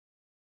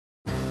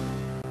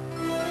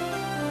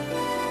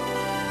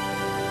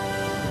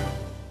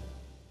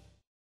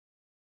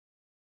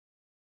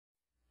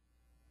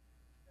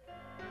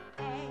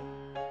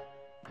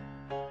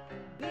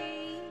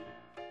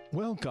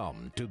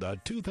Welcome to the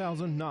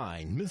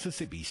 2009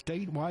 Mississippi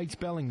Statewide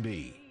Spelling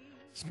Bee,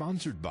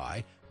 sponsored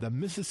by the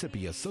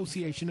Mississippi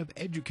Association of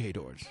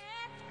Educators.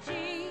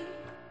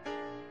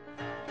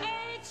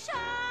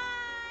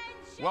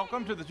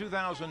 Welcome to the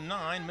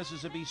 2009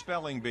 Mississippi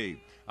Spelling Bee.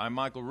 I'm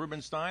Michael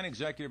Rubenstein,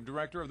 Executive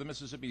Director of the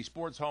Mississippi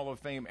Sports Hall of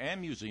Fame and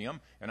Museum,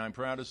 and I'm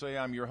proud to say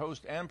I'm your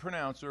host and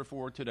pronouncer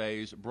for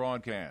today's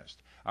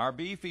broadcast. Our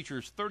bee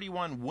features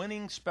 31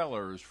 winning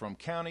spellers from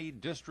county,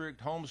 district,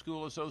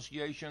 homeschool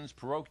associations,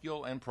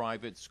 parochial, and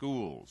private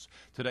schools.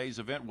 Today's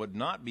event would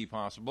not be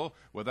possible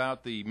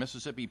without the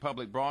Mississippi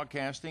Public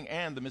Broadcasting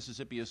and the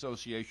Mississippi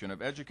Association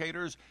of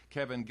Educators.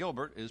 Kevin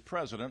Gilbert is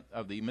president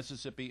of the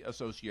Mississippi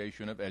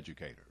Association of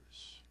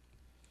Educators.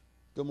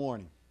 Good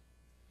morning.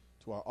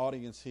 To our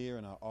audience here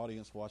and our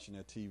audience watching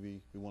at TV,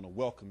 we want to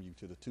welcome you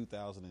to the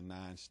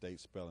 2009 State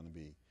Spelling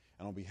Bee.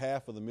 And on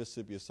behalf of the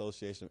Mississippi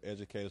Association of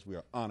Educators, we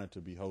are honored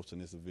to be hosting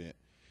this event.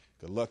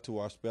 Good luck to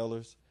our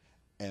spellers.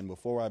 And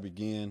before I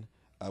begin,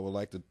 I would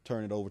like to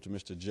turn it over to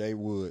Mr. Jay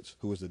Woods,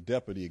 who is the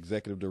Deputy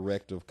Executive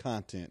Director of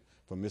Content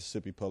for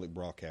Mississippi Public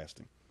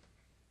Broadcasting.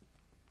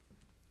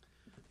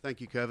 Thank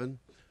you, Kevin.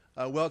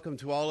 Welcome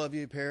to all of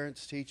you,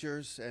 parents,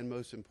 teachers, and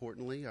most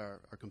importantly, our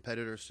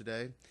competitors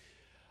today.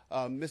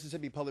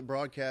 Mississippi Public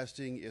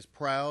Broadcasting is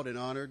proud and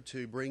honored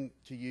to bring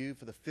to you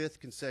for the 5th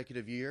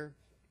consecutive year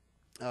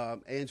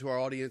and to our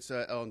audience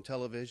on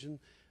television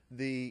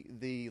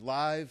the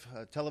live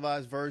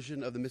televised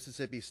version of the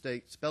Mississippi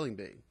State Spelling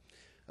Bee.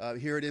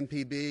 Here at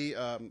MPB,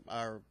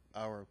 our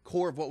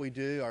core of what we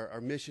do,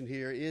 our mission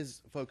here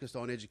is focused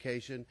on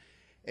education,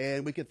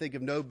 and we could think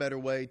of no better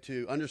way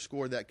to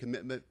underscore that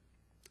commitment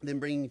than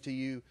bringing to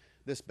you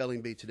this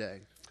spelling bee today.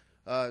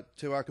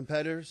 To our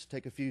competitors,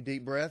 take a few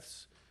deep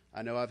breaths.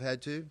 I know I've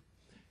had to,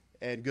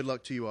 and good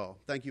luck to you all.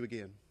 Thank you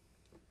again.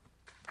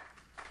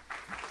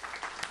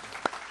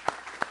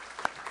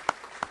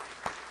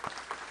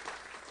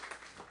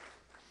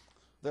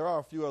 There are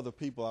a few other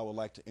people I would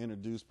like to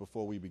introduce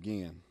before we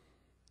begin.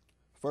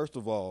 First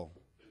of all,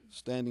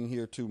 standing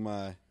here to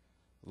my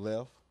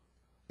left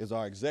is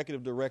our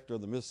Executive Director of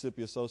the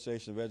Mississippi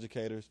Association of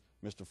Educators,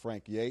 Mr.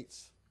 Frank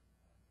Yates.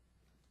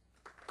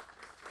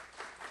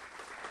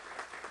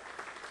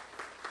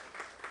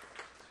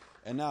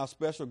 And now a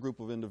special group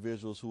of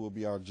individuals who will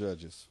be our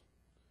judges.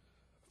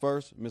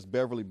 First, Ms.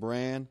 Beverly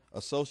Brand,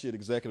 Associate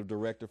Executive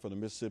Director for the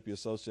Mississippi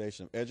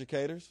Association of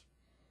Educators.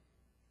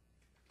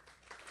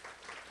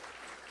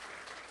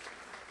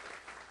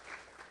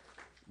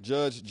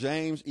 Judge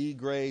James E.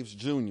 Graves,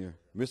 Jr.,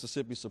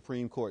 Mississippi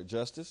Supreme Court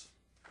Justice.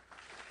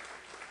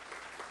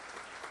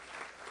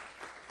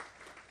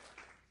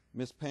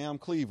 Ms. Pam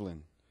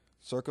Cleveland,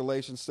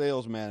 Circulation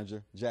Sales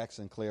Manager,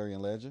 Jackson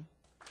Clarion Ledger.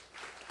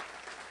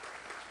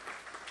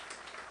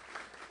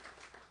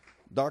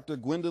 Dr.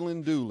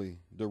 Gwendolyn Dooley,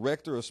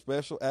 Director of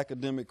Special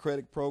Academic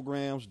Credit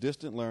Programs,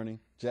 Distant Learning,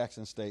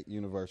 Jackson State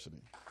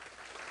University.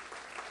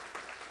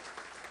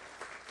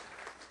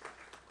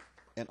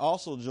 And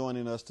also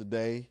joining us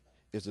today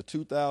is the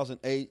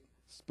 2008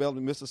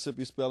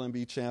 Mississippi Spelling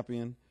Bee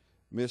champion,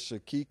 Ms.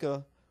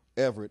 Shakika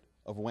Everett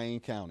of Wayne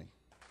County.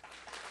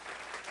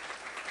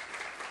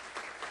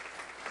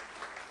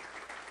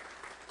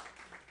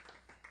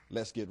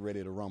 Let's get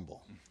ready to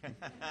rumble.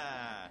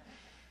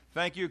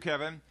 Thank you,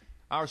 Kevin.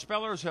 Our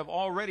spellers have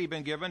already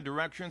been given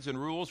directions and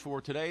rules for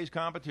today's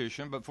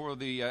competition, but for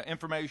the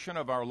information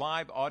of our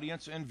live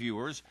audience and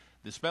viewers,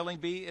 the spelling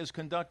bee is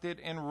conducted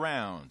in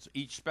rounds.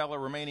 Each speller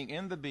remaining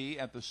in the bee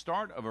at the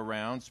start of a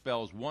round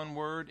spells one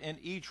word in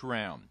each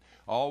round.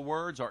 All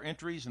words are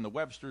entries in the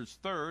Webster's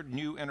Third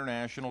New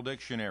International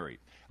Dictionary.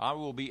 I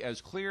will be as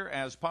clear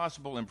as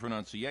possible in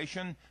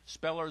pronunciation.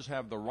 Spellers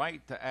have the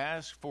right to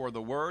ask for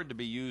the word to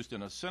be used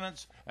in a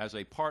sentence as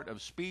a part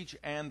of speech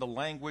and the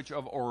language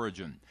of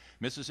origin.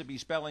 Mississippi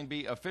Spelling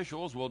Bee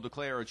officials will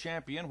declare a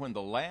champion when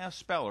the last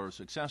speller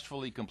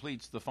successfully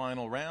completes the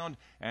final round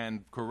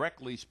and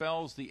correctly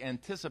spells the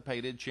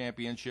anticipated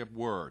championship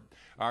word.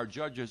 Our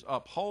judges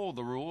uphold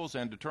the rules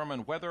and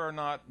determine whether or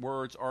not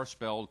words are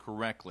spelled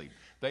correctly.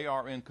 They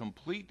are in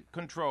complete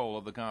control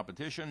of the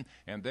competition,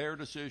 and their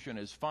decision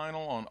is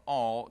final on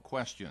all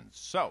questions.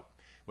 So,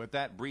 with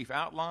that brief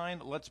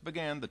outline, let's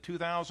begin the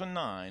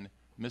 2009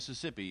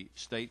 Mississippi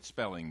State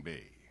Spelling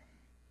Bee.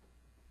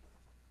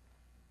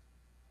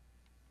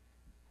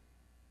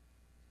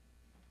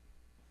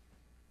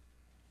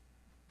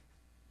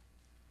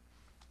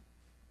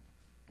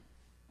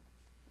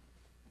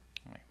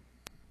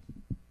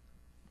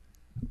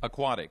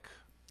 Aquatic.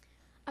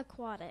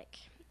 Aquatic.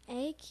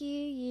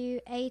 A-Q-U-A-T-I-C.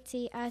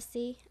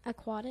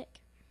 Aquatic.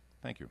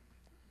 Thank you.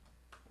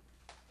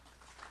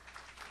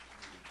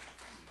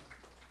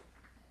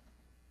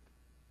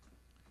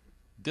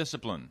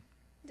 Discipline.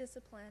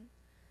 Discipline.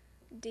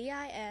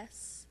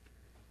 D-I-S-C-I-P-L-I-N-E.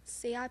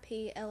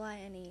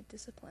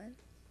 Discipline.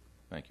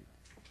 Thank you.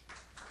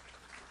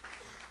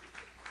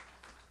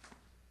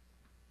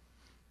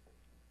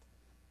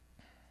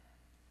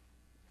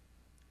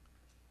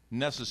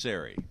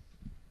 Necessary.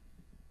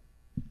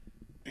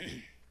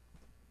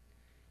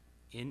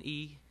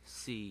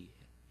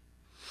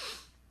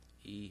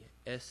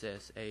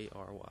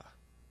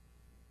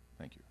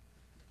 Thank you.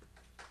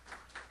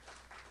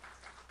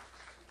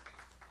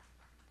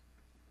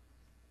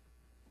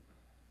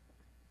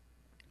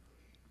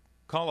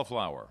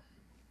 Cauliflower.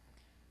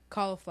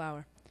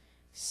 Cauliflower.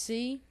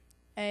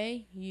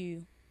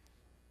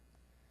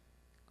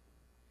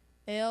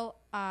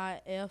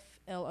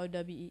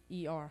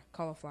 Cauliflower.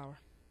 Cauliflower.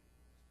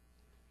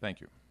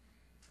 Thank you.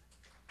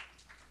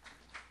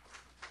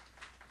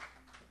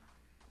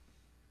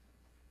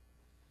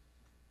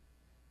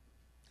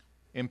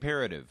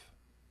 Imperative.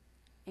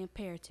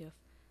 Imperative.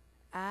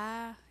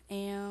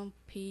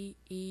 Imperative.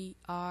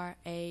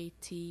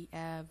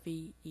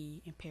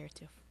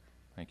 Imperative.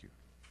 Thank you.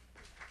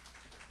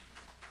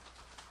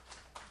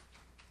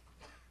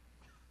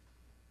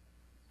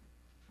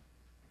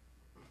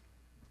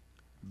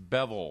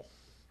 Bevel.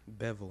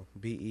 Bevel.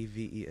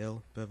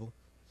 Bevel. Bevel.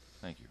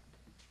 Thank you.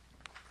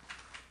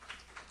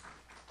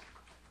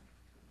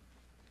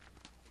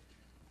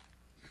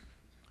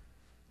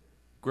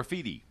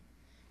 Graffiti.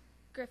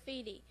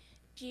 Graffiti.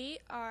 Graffiti.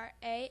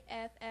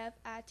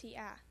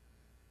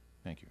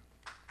 Thank you.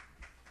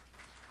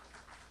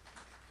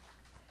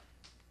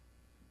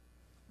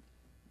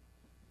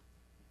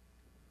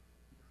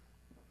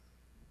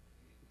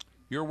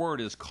 Your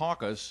word is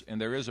caucus, and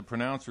there is a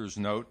pronouncer's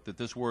note that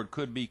this word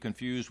could be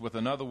confused with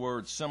another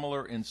word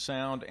similar in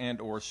sound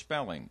and or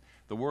spelling.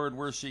 The word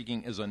we're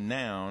seeking is a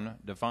noun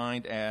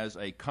defined as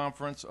a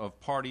conference of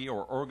party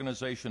or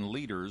organization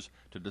leaders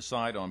to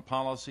decide on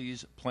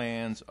policies,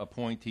 plans,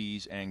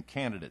 appointees, and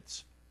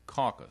candidates.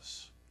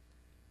 Caucus.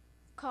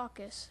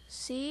 Caucus.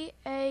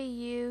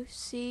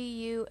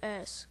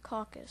 Caucus.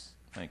 Caucus.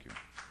 Thank you.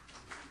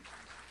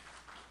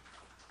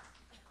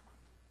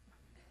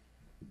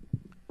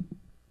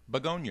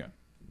 Begonia.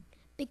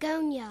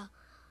 Begonia.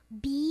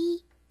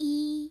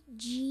 Begona.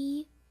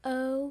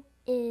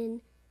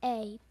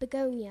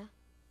 Begonia.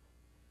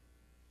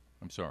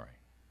 I'm sorry.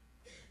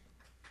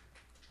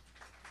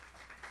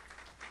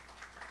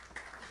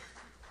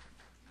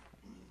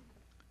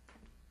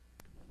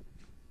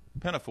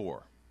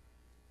 Pinafore.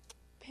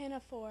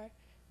 Pinafore.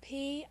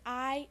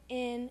 Pinafore.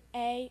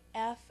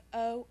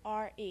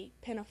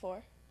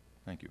 Pinafore.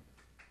 Thank you.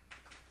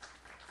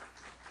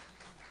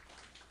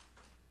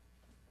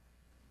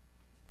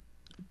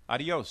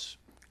 Adios.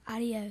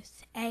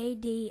 Adios.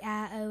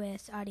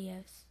 Adios.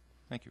 Adios.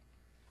 Thank you.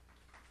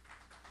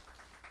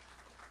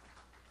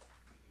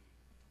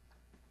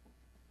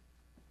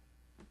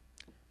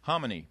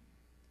 Hominy.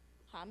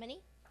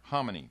 Hominy.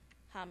 Hominy.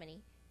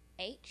 Hominy.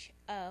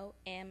 Hominy.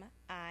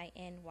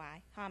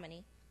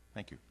 Hominy.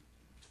 Thank you.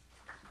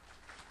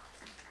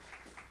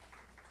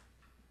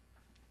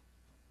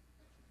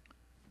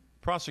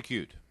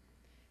 Prosecute.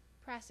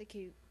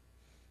 Prosecute.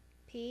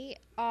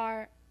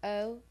 Prosecute.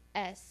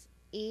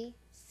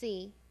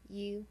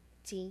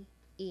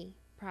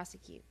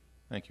 Prosecute.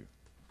 Thank you.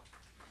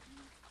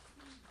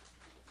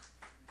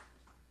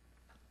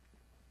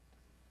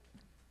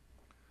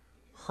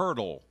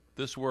 Hurdle.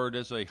 This word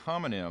is a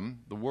homonym.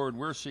 The word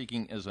we're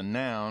seeking is a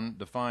noun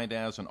defined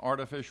as an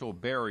artificial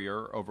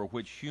barrier over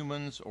which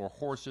humans or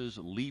horses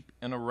leap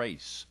in a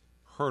race.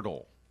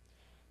 Hurdle.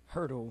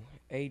 Hurdle.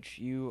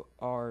 Hurdle.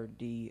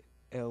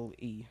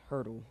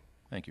 Hurdle.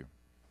 Thank you.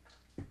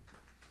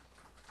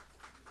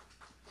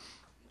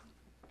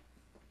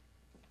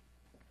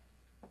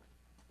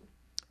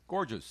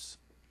 Gorgeous.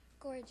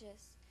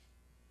 Gorgeous.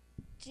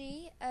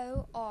 Gorgeous.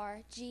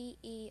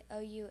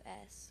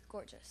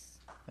 Gorgeous.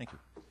 Thank you.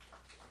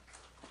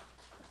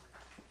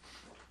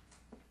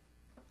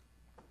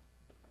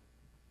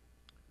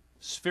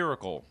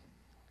 Spherical.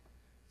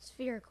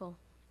 Spherical.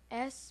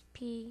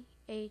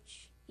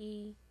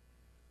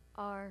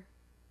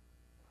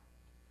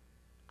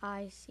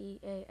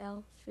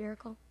 Spherical.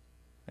 Spherical.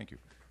 Thank you.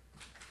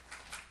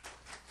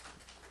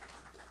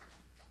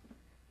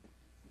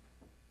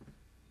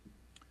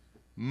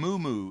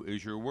 Moo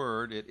is your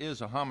word. It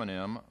is a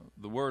homonym.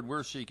 The word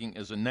we're seeking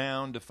is a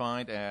noun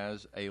defined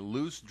as a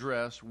loose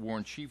dress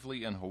worn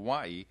chiefly in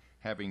Hawaii,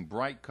 having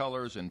bright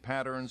colors and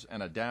patterns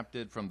and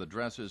adapted from the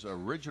dresses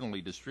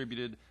originally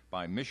distributed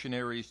by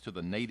missionaries to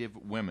the native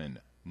women.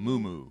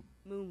 Moo.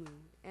 Mumu.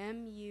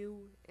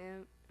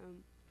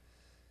 M-U-M-M.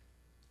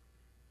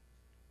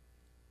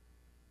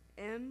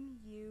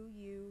 M-U-U-M-U-U.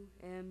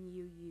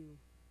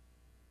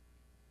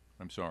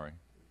 I'm sorry.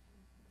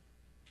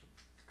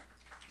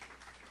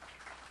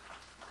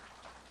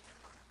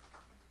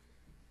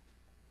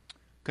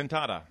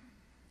 Cantata.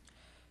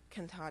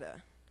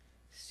 Cantata.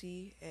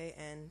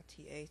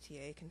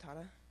 C-A-N-T-A-T-A.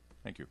 Cantata.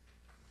 Thank you.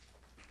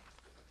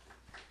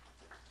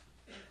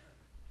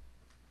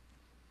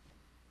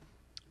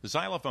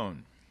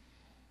 Xylophone.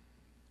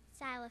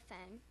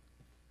 Xylophone.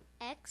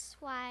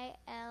 Xylophone.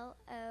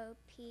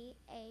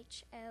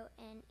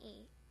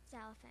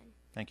 Xylophone.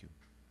 Thank you.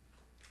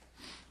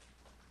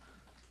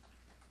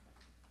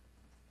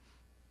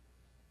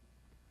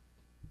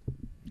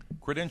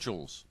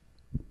 Credentials.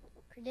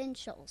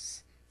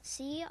 Credentials.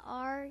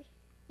 Credendel.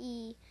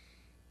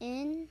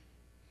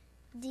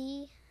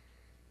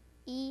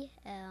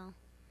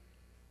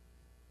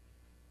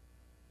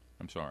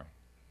 I'm sorry.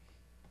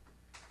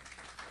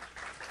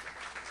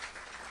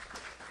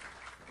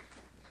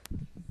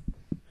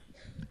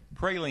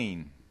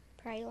 Praline.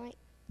 Praline.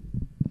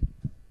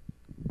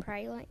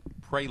 Praline.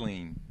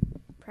 Praline.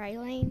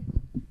 Praline.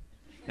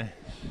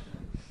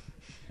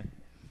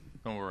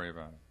 Don't worry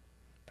about it.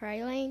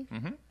 Praline.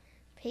 Mm-hmm.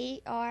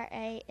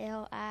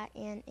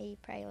 Praline.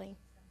 Praline.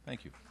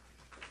 Thank you.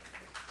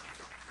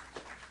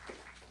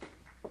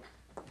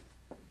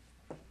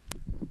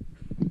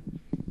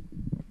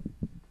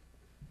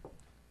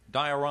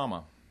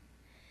 Diorama.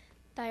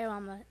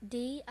 Diorama.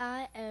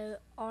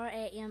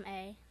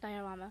 Diorama.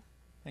 Diorama.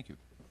 Thank you.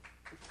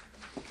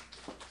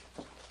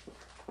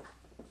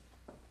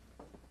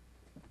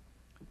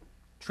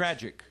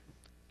 Tragic.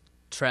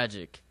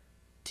 Tragic.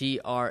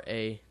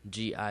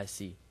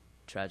 Tragic.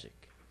 Tragic.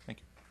 Thank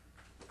you.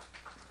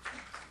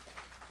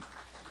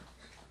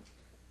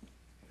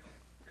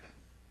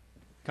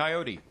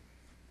 Coyote.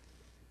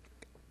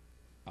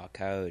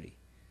 Coyote.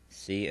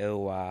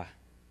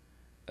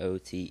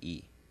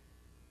 Coyote.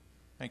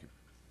 Thank you.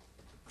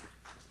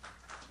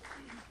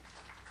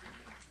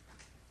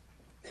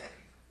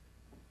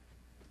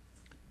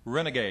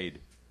 Renegade.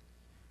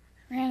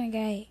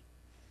 Renegade.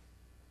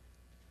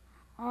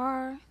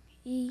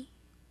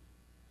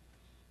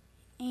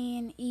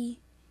 Renegade.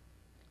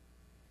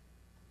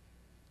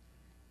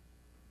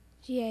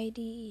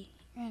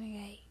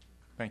 Renegade.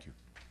 Thank you.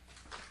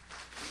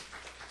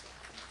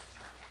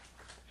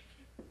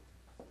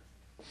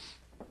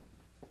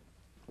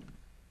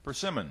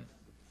 Persimmon.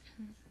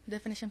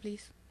 Definition,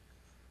 please.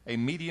 A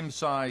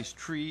medium-sized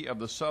tree of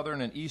the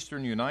southern and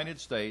eastern United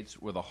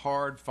States with a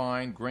hard,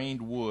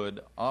 fine-grained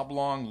wood,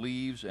 oblong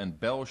leaves, and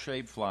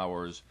bell-shaped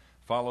flowers,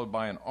 followed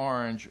by an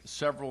orange,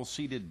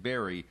 several-seeded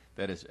berry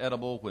that is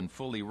edible when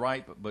fully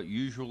ripe, but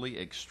usually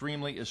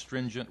extremely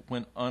astringent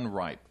when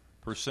unripe.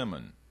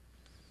 Persimmon.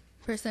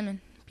 Persimmon.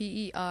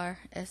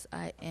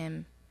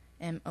 Persimmon.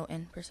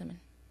 Persimmon.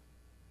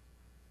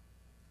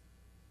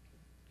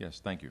 Yes,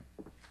 thank you.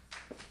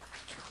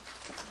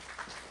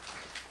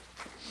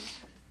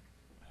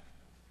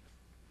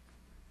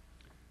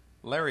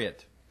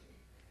 Lariat.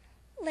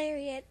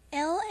 Lariat.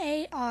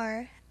 Lariat.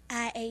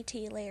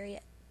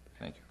 Lariat.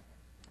 Thank you.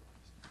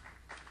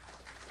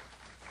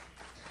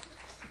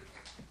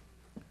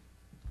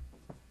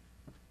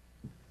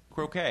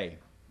 Croquet.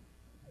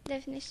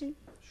 Definition.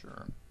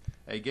 Sure.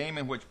 A game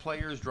in which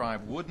players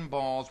drive wooden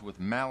balls with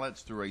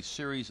mallets through a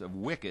series of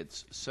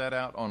wickets set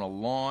out on a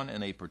lawn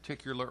in a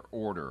particular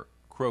order.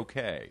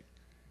 Croquet.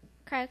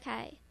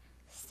 Croquet.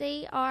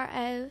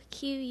 Croquet.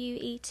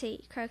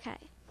 Croquet.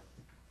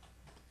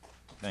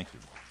 Thank you.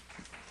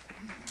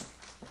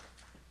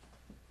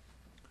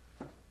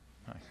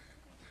 Hi.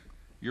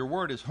 Your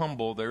word is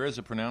humble. There is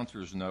a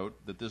pronouncer's note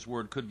that this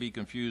word could be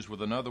confused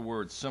with another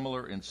word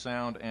similar in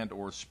sound and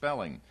or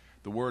spelling.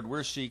 The word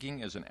we're seeking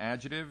is an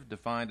adjective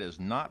defined as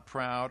not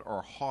proud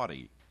or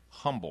haughty.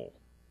 Humble.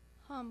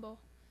 Humble.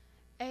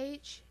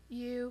 Humble.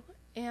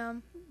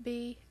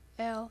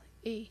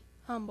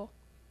 Humble.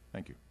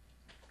 Thank you.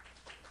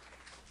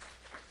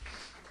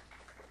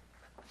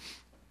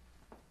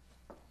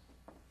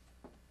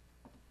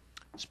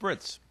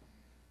 Spritz.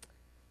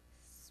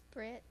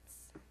 Spritz.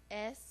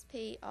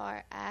 Spritc.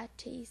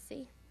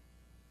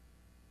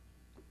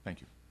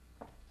 Thank you.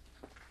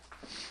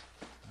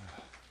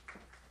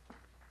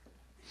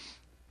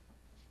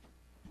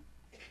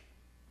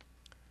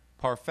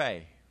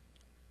 Parfait.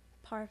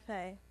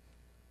 Parfait.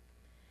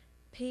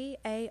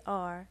 Parfait.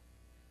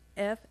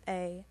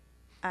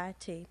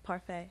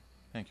 Parfait.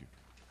 Thank you.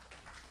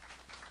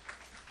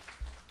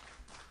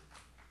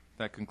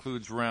 That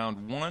concludes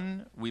round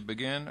one. We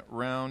begin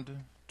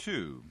round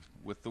two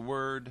with the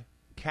word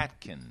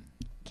catkin.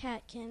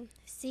 Catkin.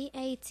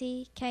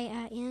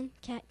 Catkin.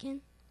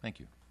 Catkin. Thank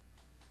you.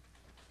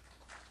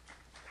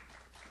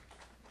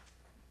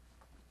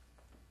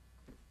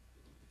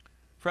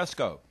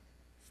 Fresco.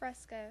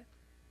 Fresco.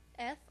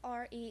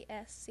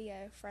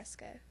 Fresco.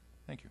 Fresco.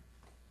 Thank you.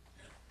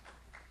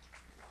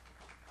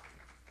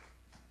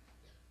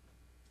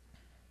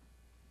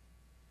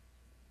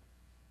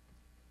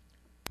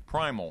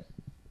 Primal.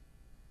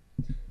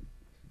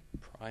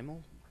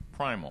 Primal? Primal.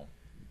 Primal.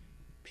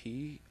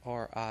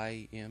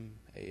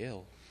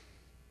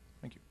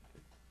 Thank you.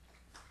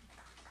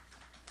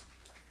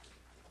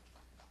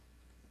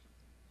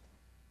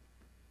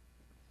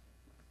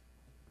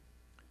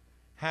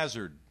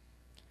 Hazard.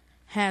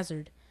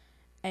 Hazard.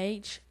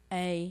 Hazard.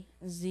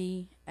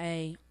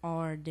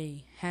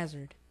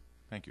 Hazard.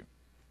 Thank you.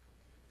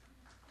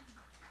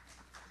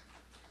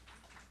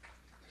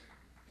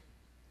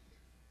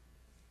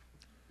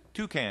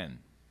 Toucan.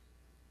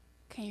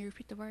 Can you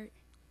repeat the word?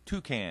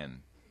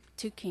 Toucan.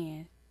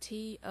 Toucan.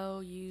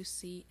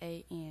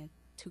 Toucan.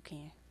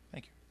 Toucan.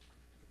 Thank you.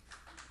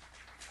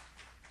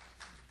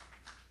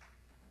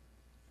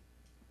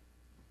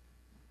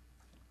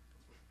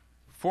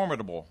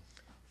 Formidable.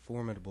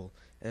 Formidable.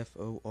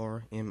 Formidable.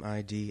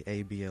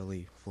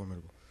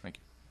 Formidable. Thank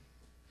you.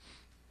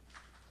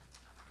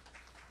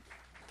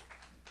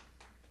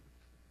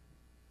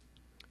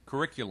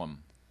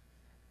 Curriculum.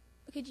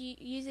 Could you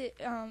use it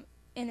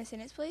in a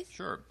sentence, please?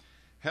 Sure.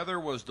 Heather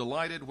was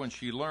delighted when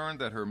she learned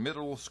that her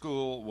middle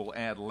school will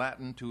add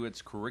Latin to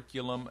its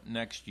curriculum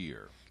next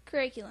year.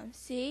 Curriculum.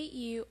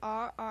 CURRICULUM.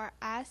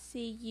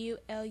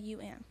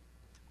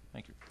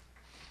 Thank you.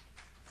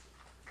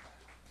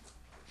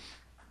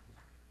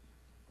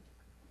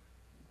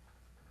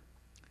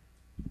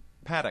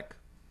 Paddock.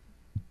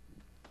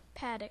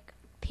 Paddock.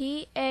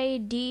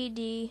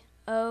 PADDOCK.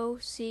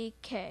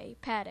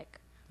 Paddock.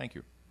 Thank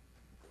you.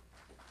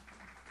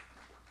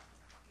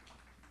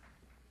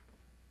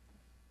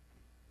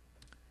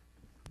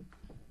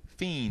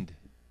 Fiend.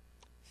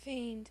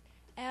 Fiend.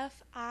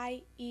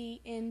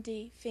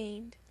 FIEND.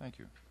 Fiend. Thank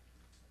you.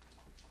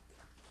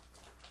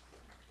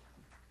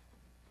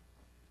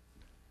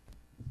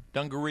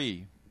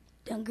 Dungaree.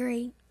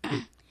 Dungaree.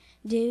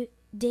 DUNGAREE.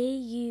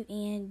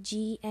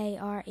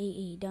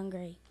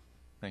 Dungaree.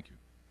 Thank you.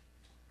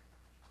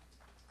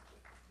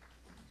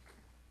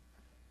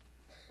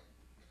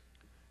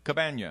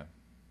 Cabana.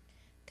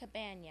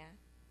 Cabana.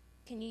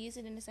 Can you use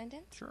it in a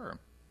sentence? Sure.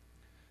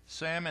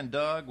 Sam and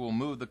Doug will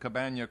move the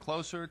cabana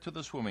closer to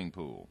the swimming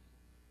pool.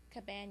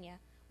 Cabana.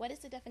 What is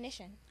the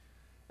definition?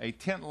 A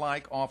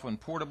tent-like, often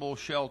portable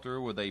shelter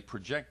with a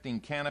projecting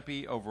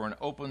canopy over an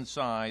open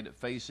side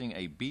facing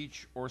a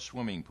beach or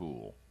swimming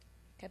pool.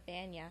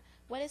 Cabana.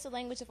 What is the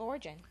language of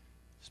origin?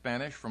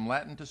 Spanish, from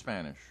Latin to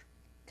Spanish.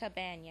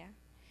 Cabana.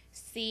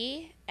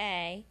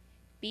 CABANYA.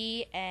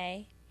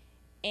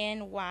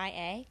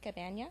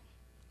 Cabana.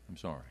 I'm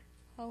sorry.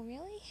 Oh,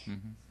 really?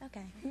 Mm-hmm.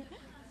 Okay.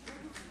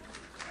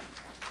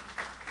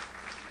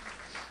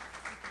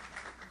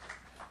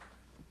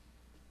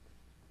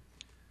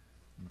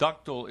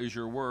 Ductile is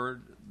your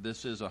word.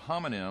 This is a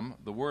homonym.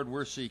 The word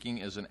we're seeking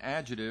is an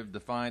adjective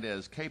defined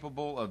as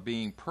capable of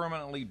being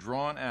permanently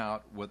drawn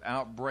out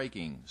without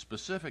breaking,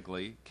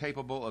 specifically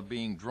capable of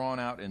being drawn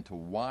out into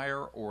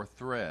wire or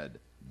thread.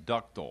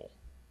 Ductile.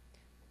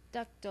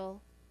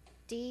 Ductile.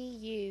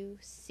 DUCTILE.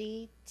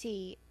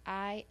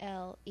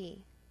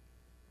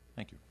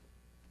 Thank you.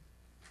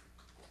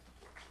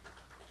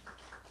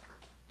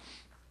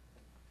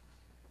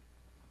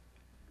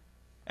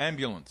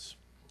 Ambulance.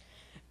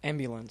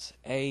 Ambulance.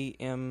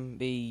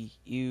 AMBULANCE.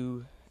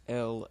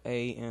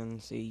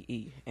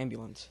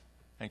 Ambulance.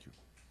 Thank you.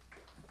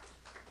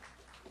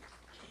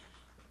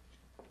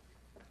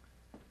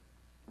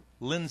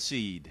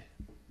 Linseed.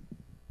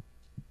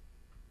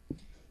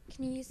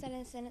 Can you use that in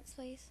a sentence,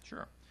 please?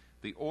 Sure.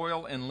 The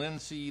oil in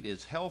linseed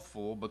is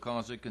healthful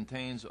because it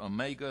contains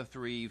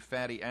omega-3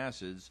 fatty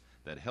acids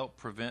that help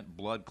prevent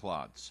blood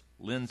clots.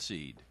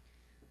 Linseed.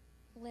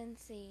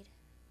 Linseed.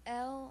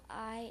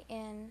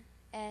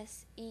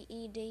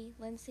 LINSEED.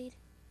 Linseed.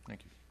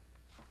 Thank you.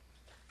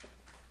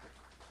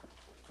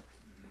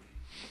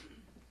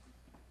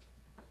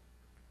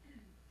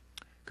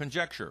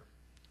 Conjecture.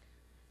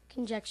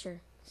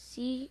 Conjecture.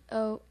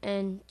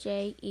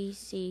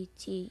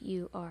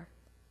 CONJECTURE.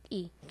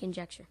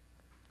 Conjecture.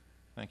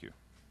 Thank you.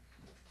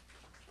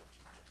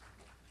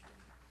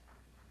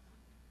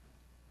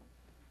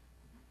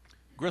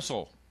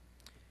 Gristle.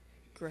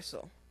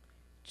 Gristle.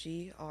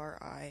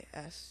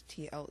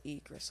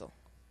 GRISTLE. Gristle.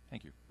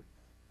 Thank you.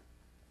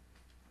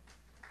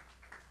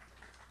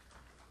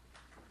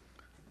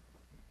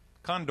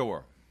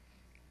 Condor.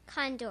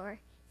 Condor.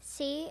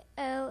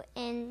 CONDOR.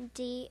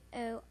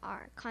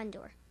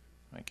 Condor.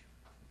 Thank you.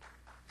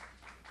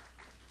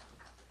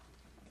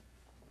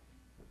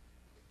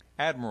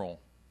 Admiral.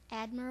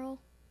 Admiral.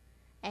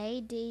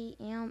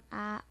 ADMIRAL.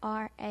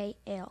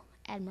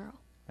 Admiral.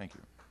 Thank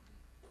you.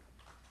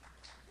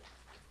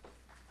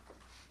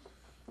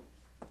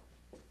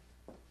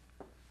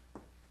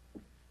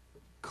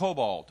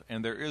 Cobalt,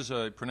 and there is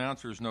a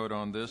pronouncer's note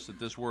on this that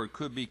this word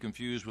could be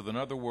confused with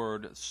another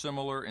word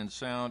similar in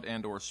sound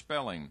and or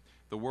spelling.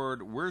 The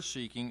word we're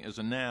seeking is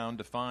a noun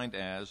defined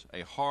as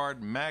a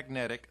hard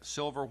magnetic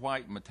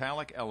silver-white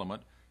metallic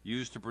element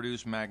used to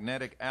produce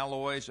magnetic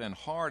alloys and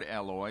hard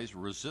alloys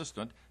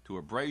resistant to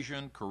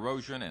abrasion,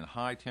 corrosion, and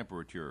high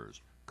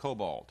temperatures.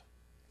 Cobalt.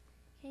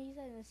 Can you use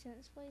that in a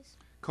sentence, please?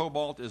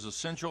 Cobalt is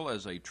essential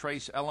as a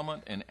trace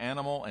element in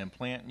animal and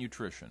plant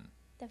nutrition.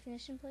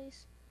 Definition,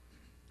 please.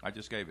 I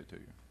just gave it to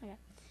you. Okay.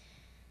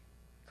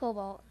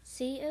 Cobalt.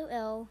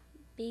 COLBOLT.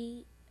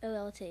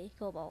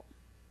 Cobalt.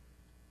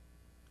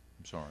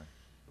 I'm sorry.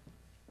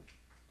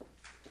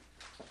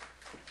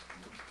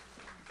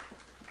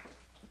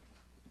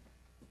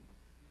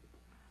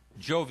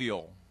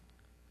 Jovial.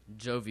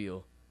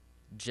 Jovial.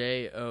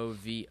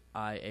 JOVIAL.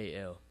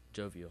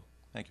 Jovial.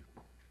 Thank you.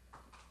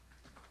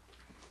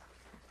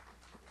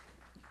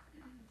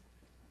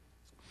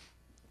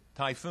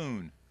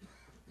 Typhoon.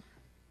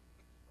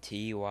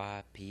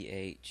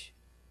 TYPHOON.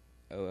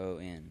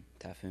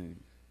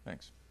 Typhoon.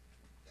 Thanks.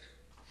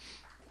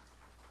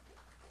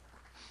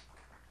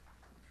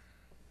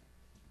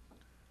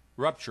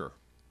 Rupture.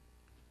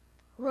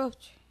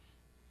 Rupture.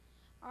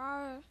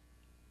 RUPTURE.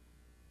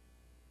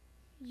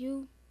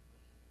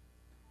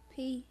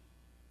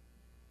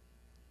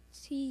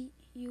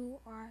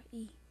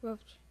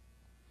 Rupture.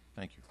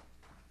 Thank you.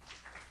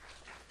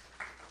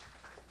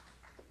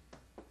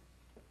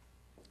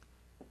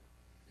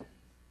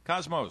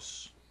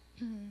 Cosmos.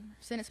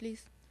 Sentence,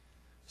 please.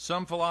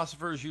 Some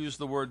philosophers use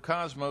the word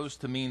cosmos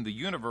to mean the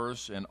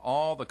universe and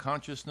all the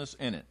consciousness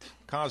in it.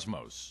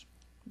 Cosmos.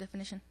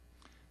 Definition.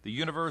 The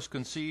universe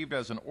conceived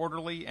as an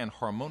orderly and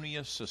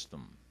harmonious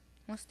system.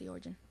 What's the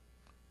origin?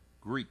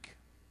 Greek.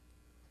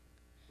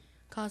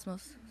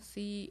 Cosmos.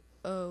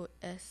 C-O-S-M-O-S.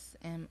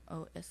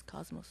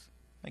 Cosmos.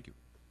 Thank you.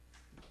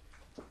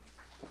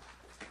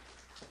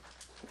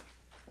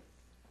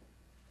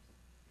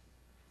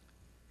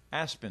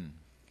 Aspen.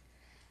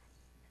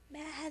 May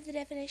I have the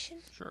definition?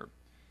 Sure.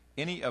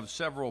 Any of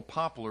several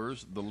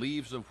poplars, the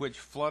leaves of which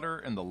flutter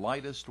in the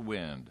lightest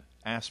wind.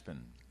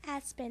 Aspen.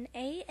 Aspen.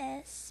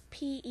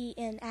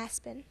 A-S-P-E-N.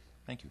 Aspen.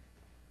 Thank you.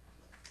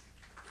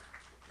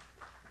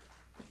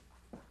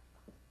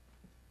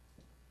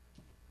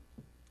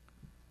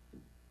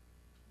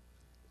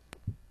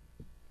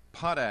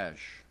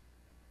 Potash.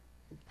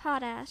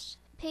 Potash.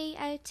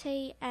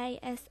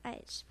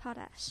 P-O-T-A-S-H.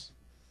 Potash.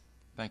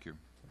 Thank you.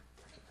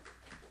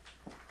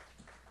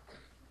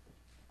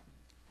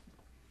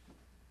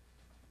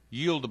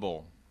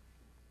 Yieldable.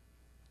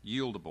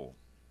 Yieldable.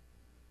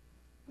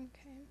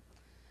 Okay.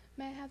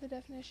 May I have the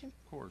definition?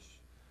 Of course.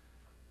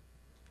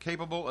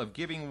 Capable of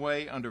giving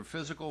way under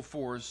physical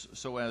force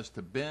so as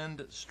to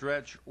bend,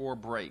 stretch, or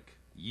break.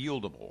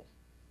 Yieldable.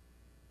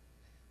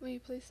 Will you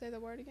please say the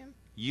word again?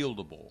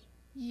 Yieldable.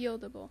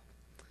 Yieldable.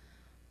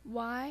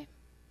 Y-I-E-L-D-A-B-L-E.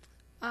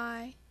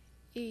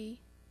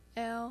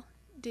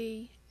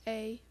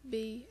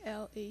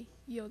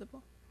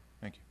 Yieldable.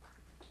 Thank you.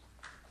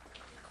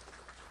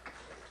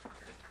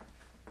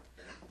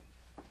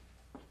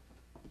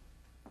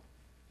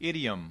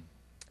 Idiom.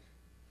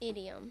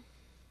 Idiom.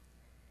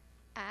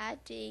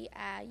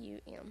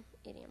 I-D-I-U-M.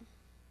 Idiom.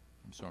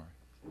 I'm sorry.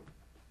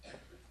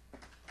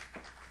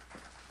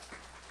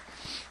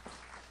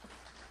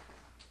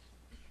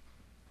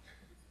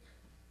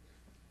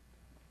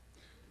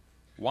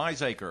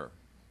 Wiseacre.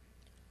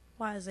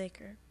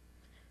 Wiseacre.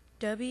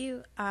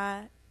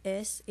 W-I-S-E-A-C-R-E.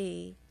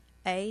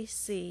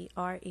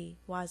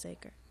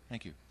 Wiseacre.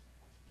 Thank you.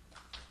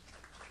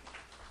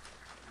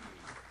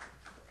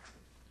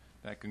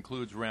 That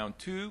concludes round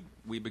 2.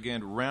 We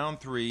begin round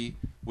 3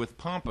 with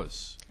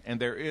pompous. And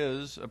there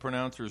is a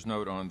pronouncer's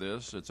note on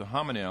this. It's a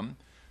homonym.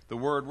 The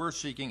word we're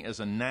seeking is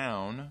a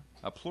noun,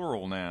 a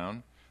plural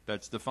noun,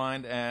 that's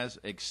defined as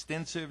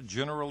extensive,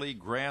 generally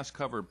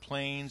grass-covered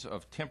plains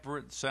of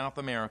temperate South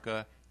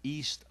America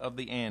east of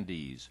the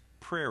Andes,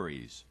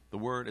 prairies. The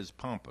word is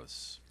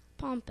pompous.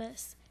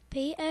 Pompous.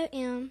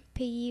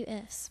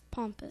 P-O-M-P-U-S.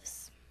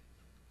 Pompous.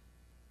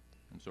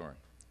 I'm sorry.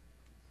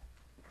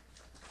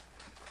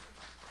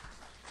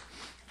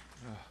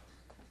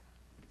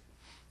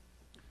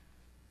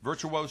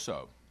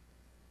 Virtuoso.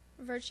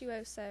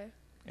 Virtuoso.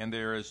 And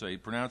there is a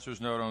pronouncer's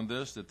note on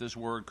this that this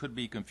word could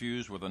be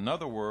confused with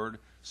another word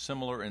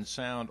similar in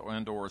sound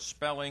and or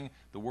spelling.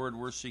 The word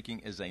we're seeking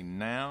is a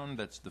noun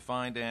that's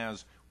defined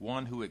as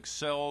one who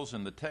excels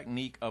in the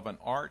technique of an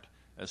art,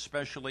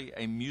 especially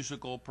a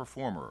musical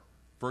performer.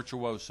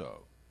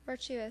 Virtuoso.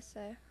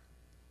 Virtuoso.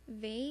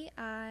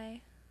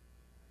 V-I-R-T-U-O-S-O.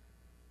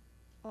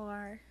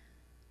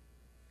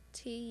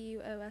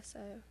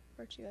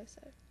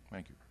 Virtuoso.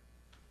 Thank you.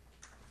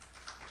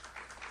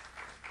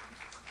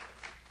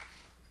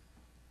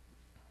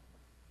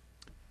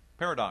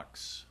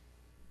 Paradox.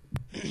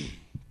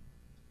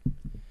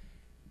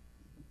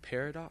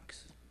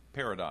 Paradox.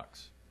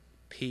 Paradox.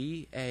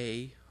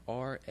 P-A-R-A-D-O-X.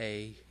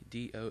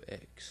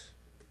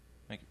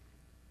 Thank you.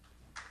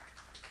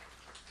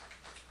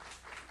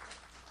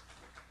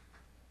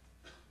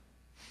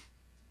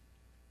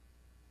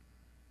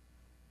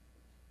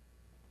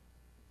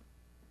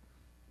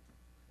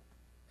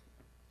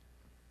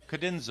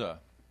 Cadenza.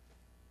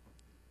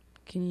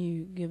 Can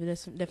you give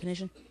this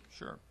definition?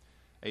 Sure.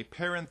 A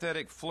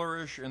parenthetic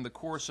flourish in the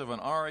course of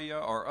an aria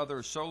or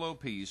other solo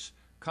piece,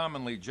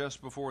 commonly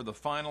just before the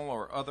final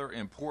or other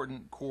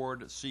important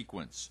chord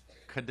sequence.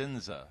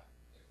 Cadenza.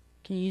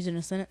 Can you use it in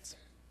a sentence?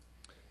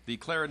 The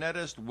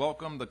clarinetist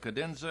welcomed the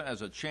cadenza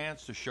as a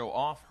chance to show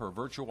off her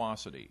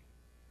virtuosity.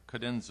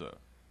 Cadenza.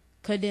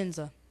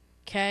 Cadenza.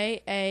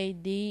 K-A-D-E-N-Z-A.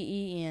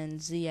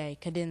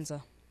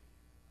 Cadenza.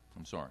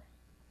 I'm sorry.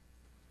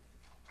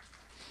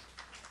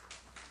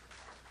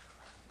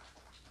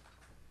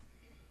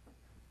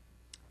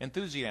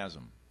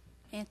 Enthusiasm.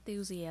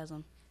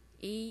 Enthusiasm.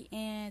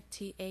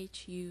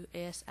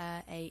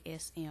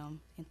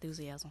 E-N-T-H-U-S-I-A-S-M.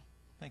 Enthusiasm.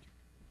 Thank you.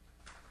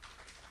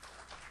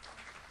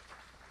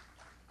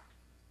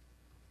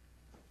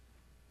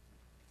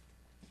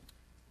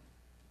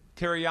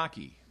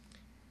 Teriyaki.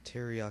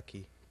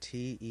 Teriyaki.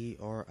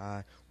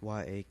 T-E-R-I-Y-A-K-I.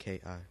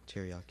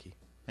 Teriyaki.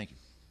 Thank you.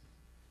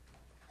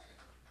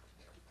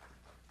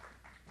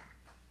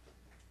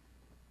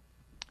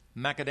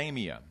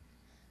 Macadamia.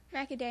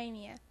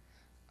 Macadamia.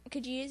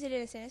 Could you use it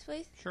in a sentence,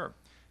 please? Sure.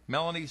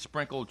 Melanie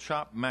sprinkled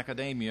chopped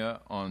macadamia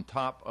on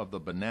top of the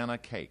banana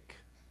cake.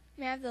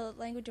 May I have the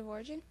language of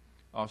origin?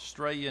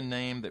 Australian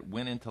name that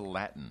went into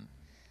Latin.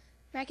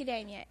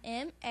 Macadamia.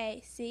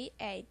 M-A-C-A-D-A-M-I-A.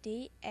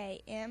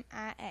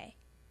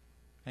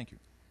 Thank you.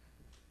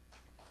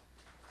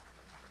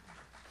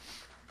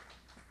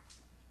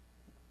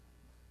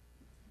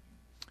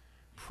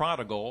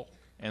 prodigal,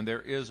 and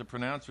there is a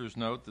pronouncer's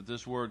note that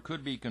this word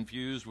could be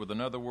confused with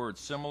another word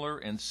similar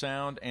in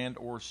sound and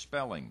or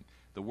spelling.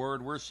 The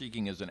word we're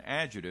seeking is an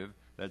adjective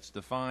that's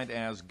defined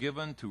as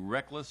given to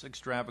reckless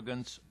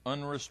extravagance,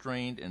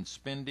 unrestrained in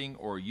spending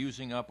or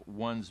using up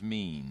one's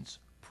means.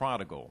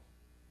 Prodigal.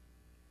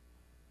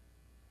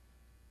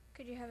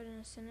 Could you have it in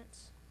a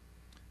sentence?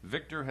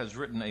 Victor has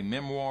written a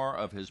memoir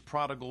of his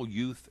prodigal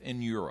youth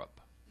in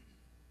Europe.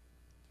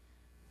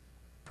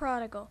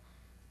 Prodigal.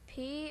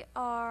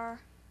 Protagal.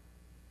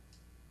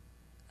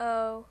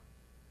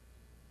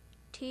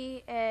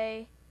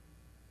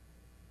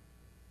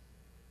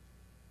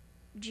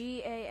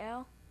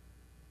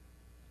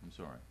 I'm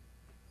sorry.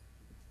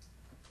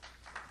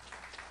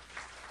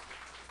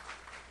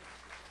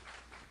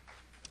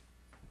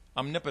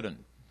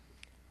 Omnipotent.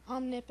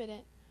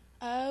 Omnipotent.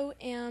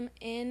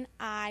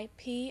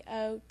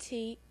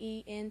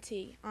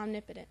 OMNIPOTENT.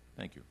 Omnipotent.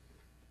 Thank you.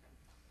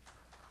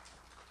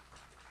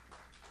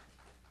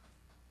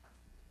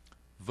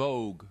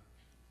 Vogue.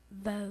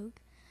 Vogue.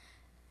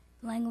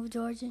 Language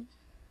origin.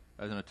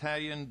 As an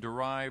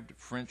Italian-derived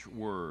French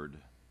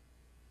word.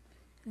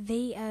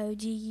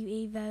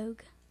 VOGUE.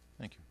 Vogue.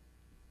 Thank you.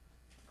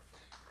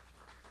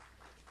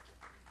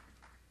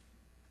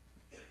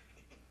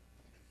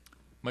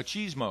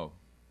 Machismo.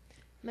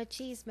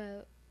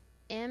 Machismo.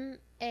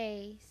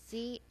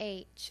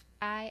 MACHISMO.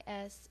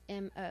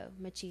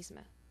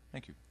 Machismo.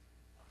 Thank you.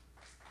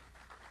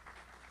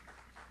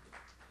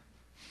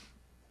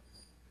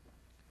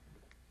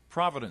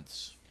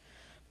 Providence.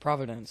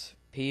 Providence.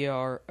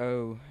 PROVIDENCE.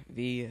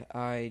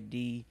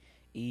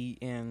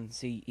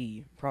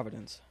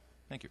 Providence.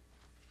 Thank you.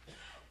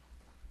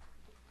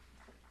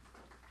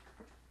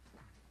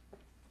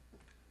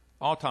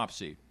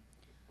 Autopsy.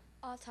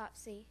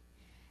 Autopsy.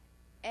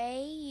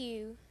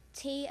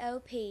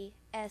 AUTOPSY.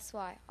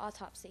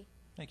 Autopsy.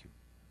 Thank you.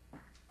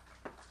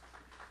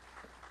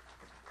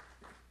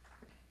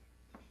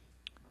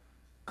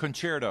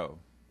 Concerto.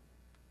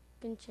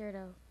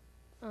 Concerto.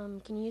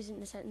 Can you use it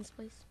in a sentence,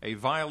 please? A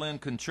violin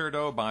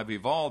concerto by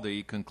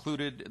Vivaldi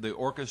concluded the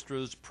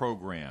orchestra's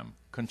program.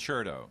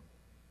 Concerto.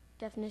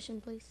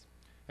 Definition, please.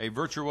 A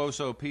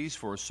virtuoso piece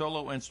for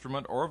solo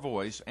instrument or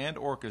voice and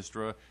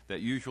orchestra that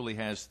usually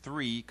has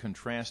 3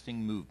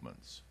 contrasting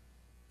movements.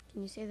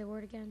 Can you say the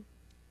word again?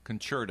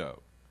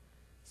 Concerto.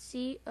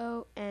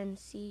 CONCHURDO.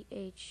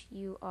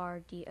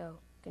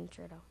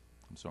 Concerto.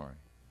 I'm sorry.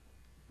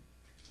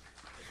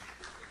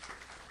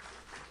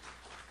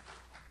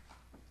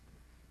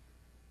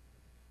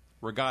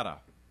 Regatta.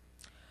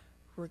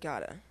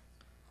 Regatta.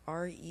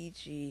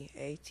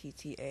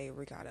 REGATTA.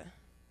 Regatta.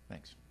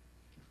 Thanks.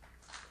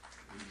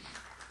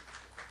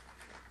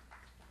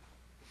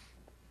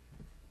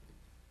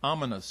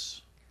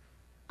 Ominous.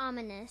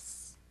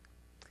 Ominous.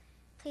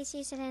 Please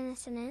use it in a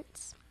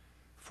sentence.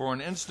 For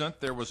an instant,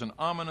 there was an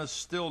ominous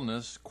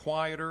stillness,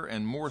 quieter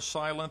and more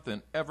silent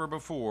than ever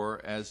before,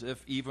 as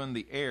if even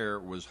the air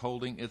was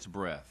holding its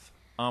breath.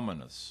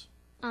 Ominous.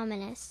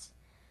 Ominous.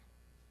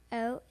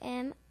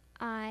 OMINOUS.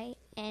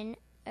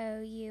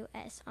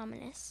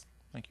 Ominous.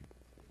 Thank you.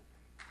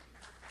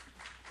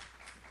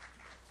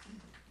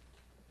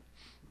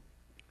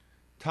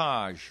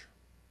 Taj.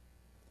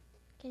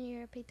 Can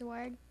you repeat the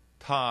word?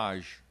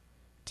 Taj.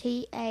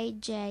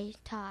 TAJ.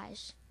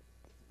 Taj.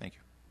 Thank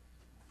you.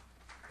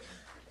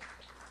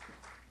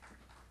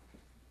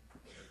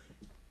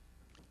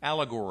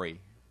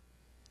 Allegory.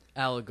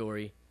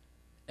 Allegory.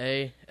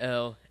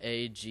 ALAGORY.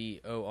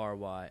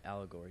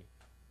 Allegory.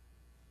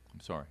 I'm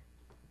sorry.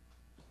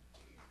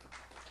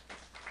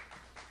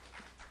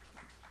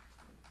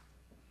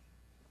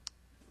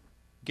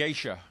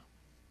 Geisha.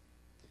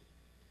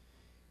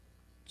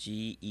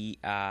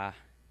 GEISHA.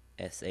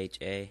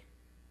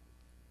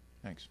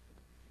 Thanks.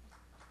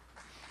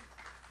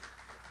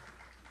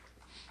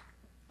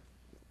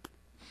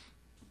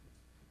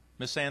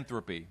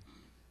 Misanthropy.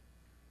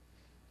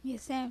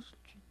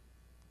 Misanthropy.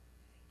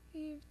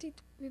 Can you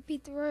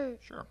repeat the word?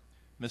 Sure.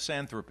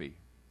 Misanthropy.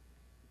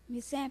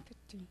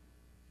 Misanthropy.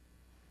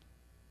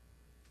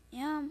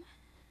 MISAM.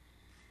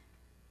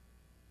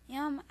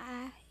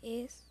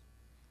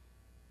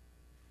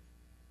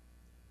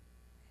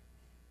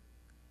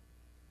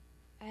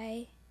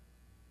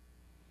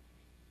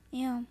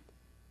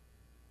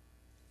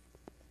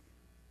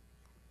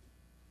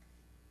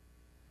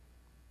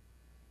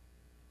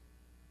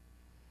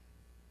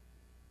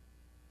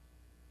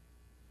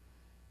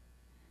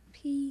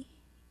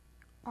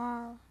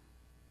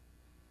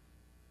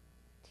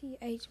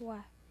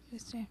 PRTHY.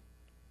 Mister.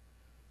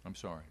 I'm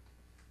sorry.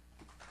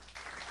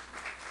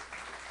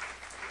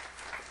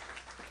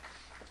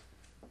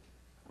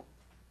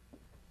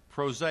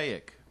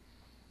 Prosaic.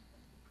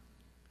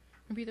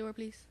 Repeat the word,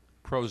 please.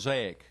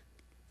 Prosaic.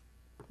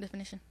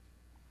 Definition.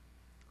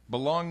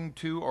 Belonging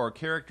to or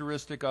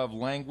characteristic of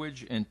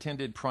language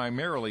intended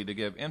primarily to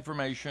give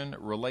information,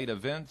 relate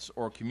events,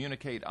 or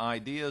communicate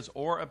ideas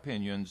or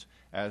opinions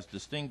as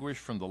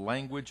distinguished from the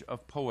language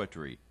of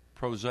poetry.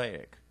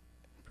 Prosaic.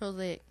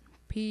 Prosaic.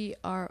 PROSAIC.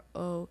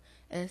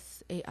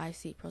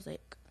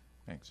 Prosaic.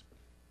 Thanks.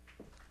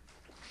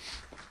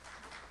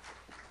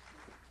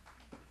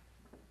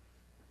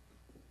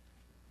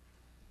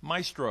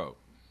 Maestro.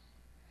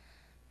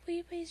 Will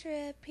you please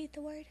repeat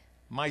the word?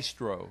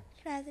 Maestro.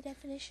 Can I have the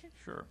definition?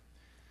 Sure.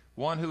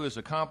 One who is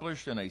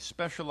accomplished in a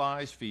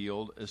specialized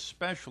field,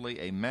 especially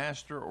a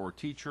master or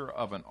teacher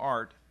of an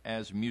art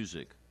as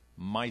music.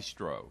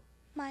 Maestro.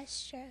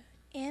 Maestro.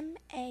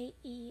 M-A-E-S-T-R-O.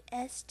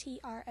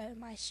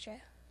 Maestro.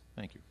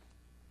 Thank you.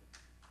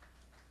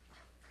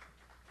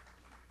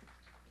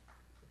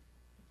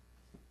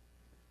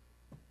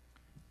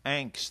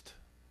 Angst.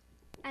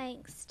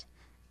 Angst.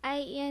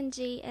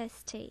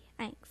 A-N-G-S-T.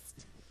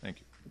 Angst.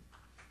 Thank you.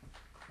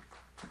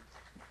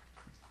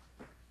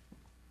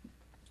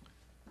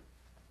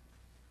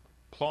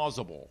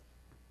 Plausible.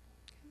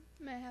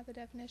 May I have the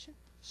definition?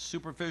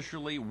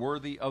 Superficially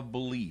worthy of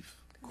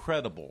belief.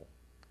 Credible.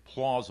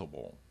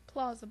 Plausible.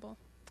 Plausible.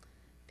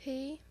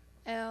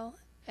 P-L-A-U-S-I-B-L-E.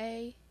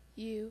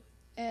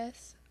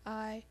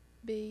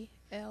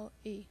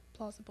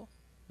 Plausible.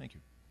 Thank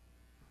you.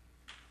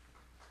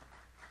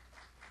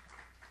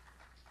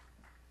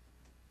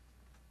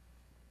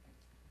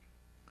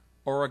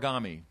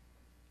 Origami.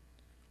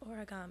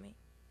 Origami.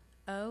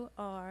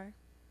 O-R-A-G-A-M-I.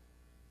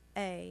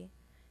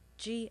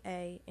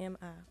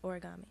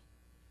 Origami.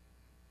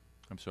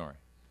 I'm sorry.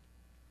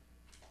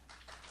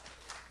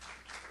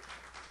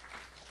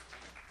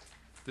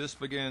 This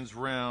begins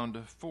round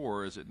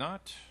 4, is it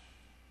not?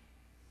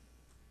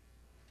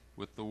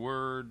 With the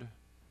word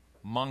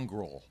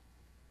mongrel.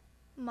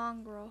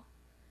 Mongrel.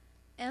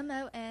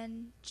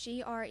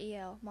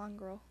 M-O-N-G-R-E-L.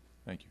 Mongrel.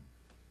 Thank you.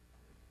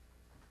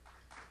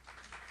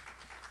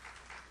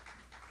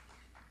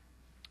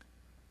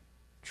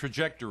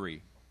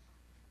 Trajectory.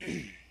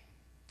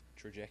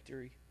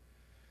 Trajectory.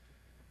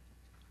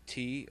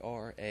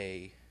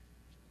 T-R-A-J-E-C-T-O-R-Y.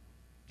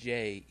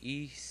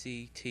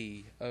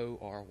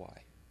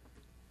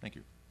 Thank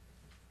you.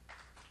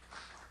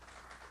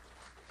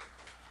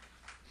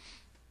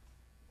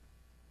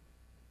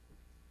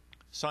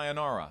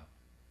 Sayonara.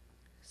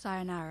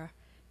 Sayonara.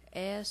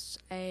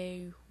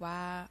 S-A-Y-O-N-A-R-A.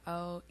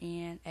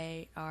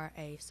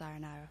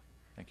 Sayonara.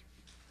 Thank you.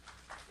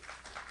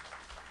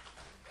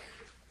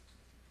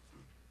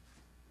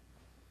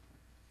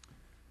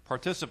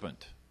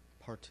 Participant.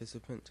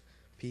 Participant.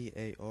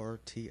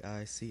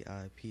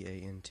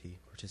 P-A-R-T-I-C-I-P-A-N-T.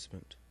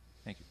 Participant.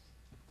 Thank you.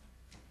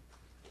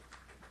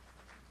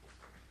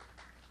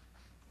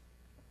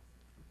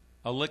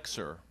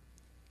 Elixir.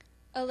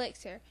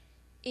 Elixir.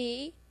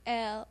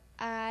 E-L-I-X-I-R.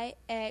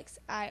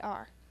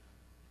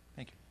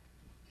 Thank you.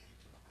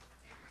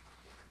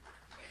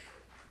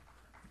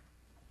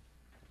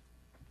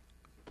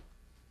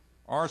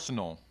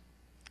 Arsenal.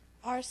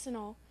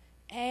 Arsenal.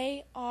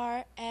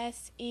 A-R-S-E-N-A-L.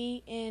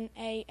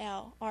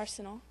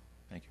 Arsenal.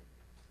 Thank you.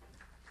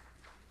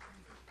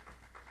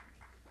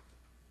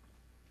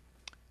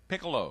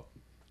 Piccolo.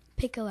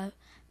 Piccolo.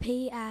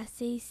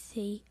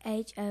 P-I-C-C-H-O-L-O.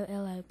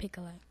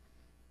 Piccolo.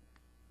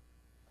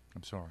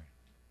 I'm sorry.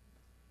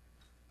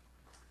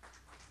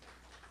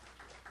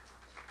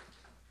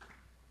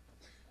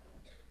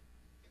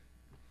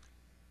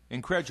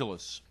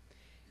 Incredulous.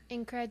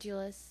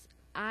 Incredulous.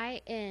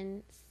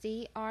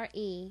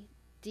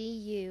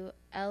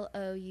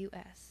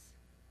 I-N-C-R-E-D-U-L-O-U-S.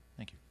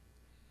 Thank you.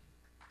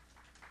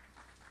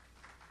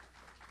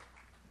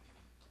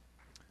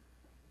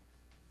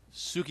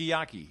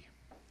 Sukiyaki.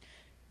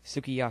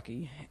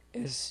 Sukiyaki.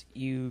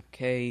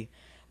 S-U-K-I-Y-A-K-I.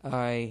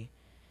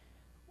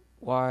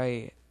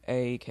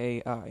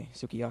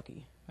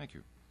 Sukiyaki. Thank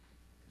you.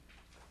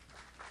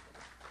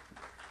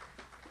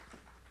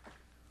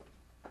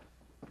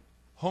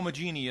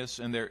 Homogeneous,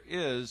 and there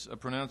is a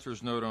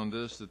pronouncer's note on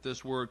this, that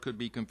this word could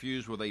be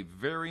confused with a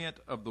variant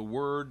of the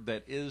word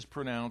that is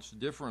pronounced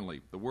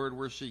differently. The word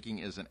we're seeking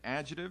is an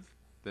adjective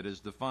that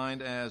is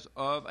defined as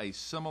of a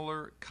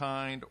similar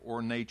kind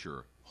or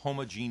nature.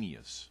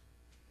 Homogeneous.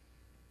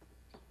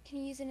 Can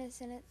you use it in a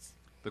sentence?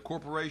 The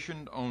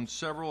corporation owns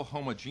several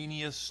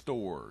homogeneous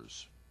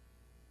stores.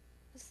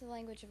 What's the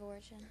language of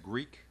origin?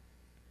 Greek.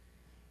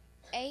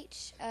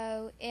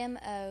 H-O-M-O-G-E-N-E-O-U-S.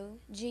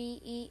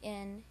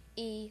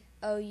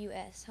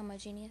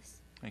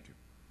 Homogeneous. Thank you.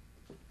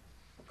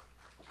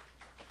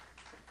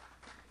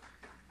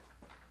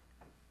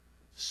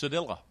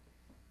 Cedilla.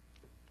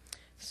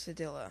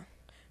 Cedilla.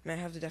 May I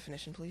have the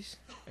definition, please?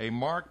 A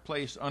mark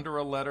placed under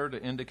a letter to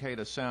indicate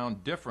a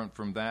sound different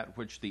from that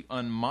which the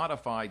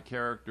unmodified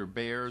character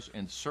bears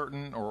in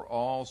certain or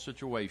all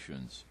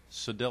situations.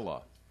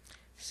 Cedilla.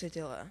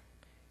 Cedilla.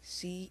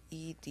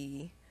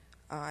 C-E-D-I-L-L-A.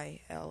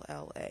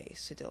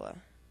 Cedilla.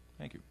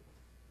 Thank you.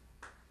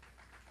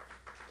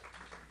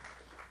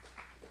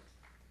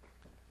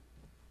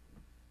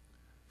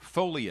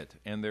 Foliate,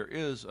 and there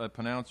is a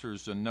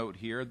pronouncer's note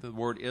here. The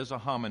word is a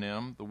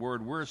homonym. The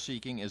word we're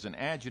seeking is an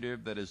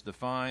adjective that is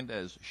defined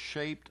as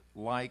shaped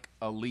like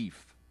a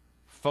leaf.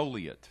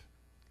 Foliate.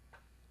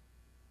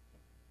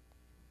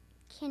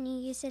 Can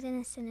you use it in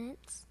a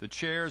sentence? The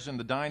chairs in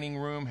the dining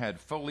room had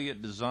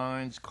foliate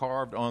designs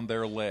carved on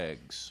their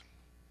legs.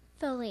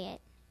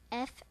 Foliate.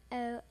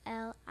 F-O-L-I-E-T.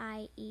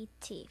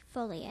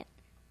 Foliate.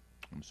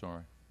 I'm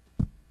sorry.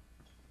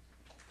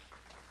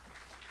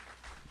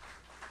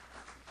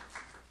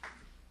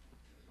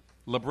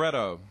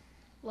 Libretto.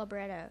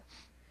 libretto.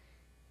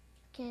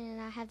 Can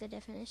I have the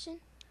definition?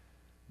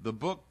 The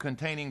book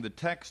containing the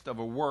text of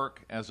a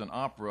work as an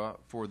opera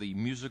for the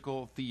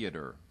musical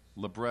theater.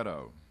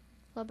 Libretto.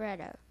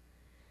 Libretto.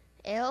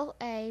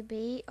 Labretta.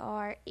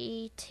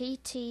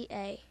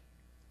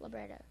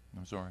 Libretto.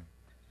 I'm sorry.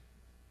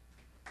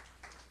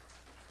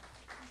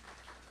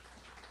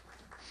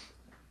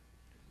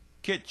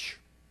 Kitsch.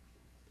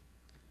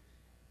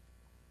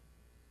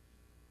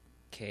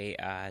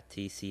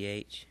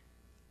 Kitch.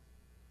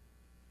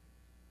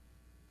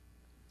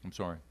 I'm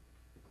sorry.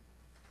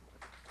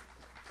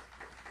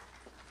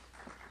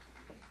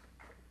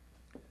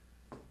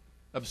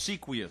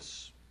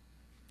 Obsequious.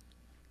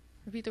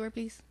 Repeat the word,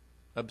 please.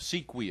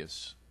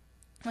 Obsequious.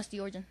 What's the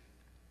origin?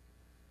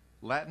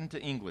 Latin to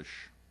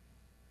English.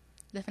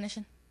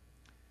 Definition?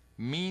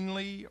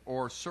 Meanly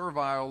or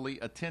servilely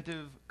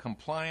attentive,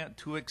 compliant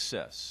to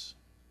excess.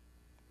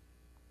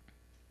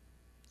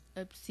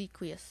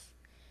 Obsequious.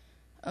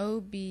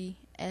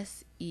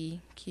 Obsequious.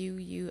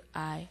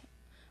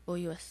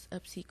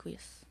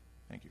 Obsequious.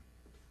 Thank you.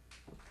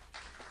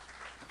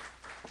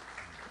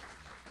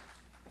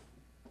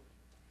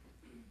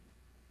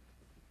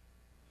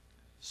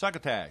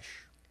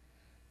 Succotash.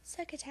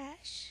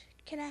 Succotash.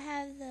 Can I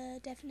have the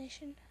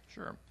definition?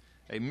 Sure.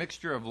 A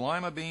mixture of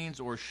lima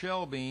beans or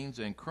shell beans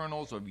and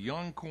kernels of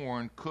young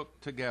corn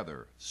cooked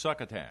together.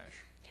 Succotash.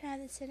 Can I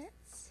have the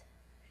sentence?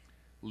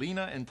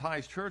 Lena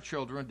enticed her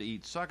children to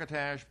eat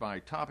succotash by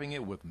topping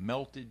it with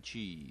melted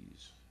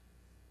cheese.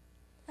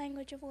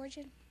 Language of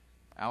origin.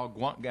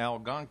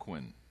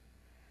 Algonquin.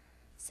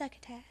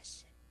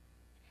 Succotash.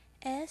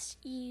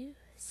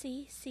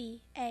 Succattash.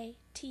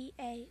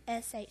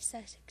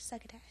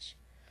 Succotash.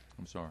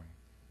 I'm sorry.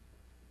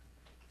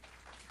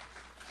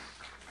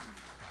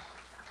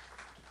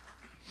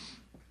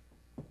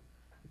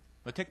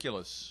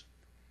 Meticulous.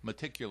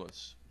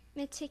 Meticulous.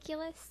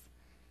 Meticulous.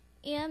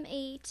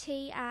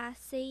 Meticulous.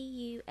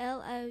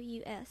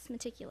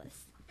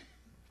 Meticulous.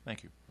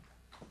 Thank you.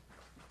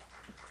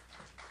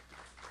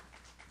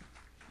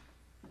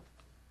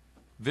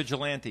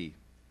 Vigilante.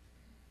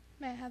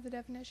 May I have the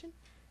definition?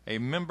 A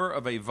member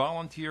of a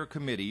volunteer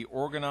committee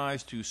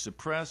organized to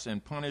suppress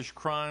and punish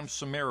crimes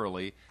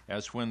summarily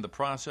as when the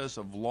process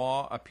of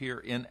law appear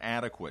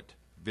inadequate.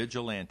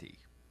 Vigilante.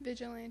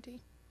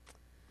 Vigilante.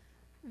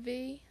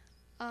 Vigilante.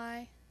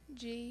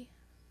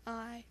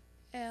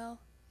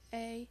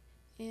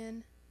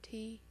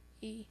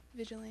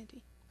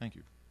 Vigilante. Thank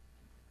you.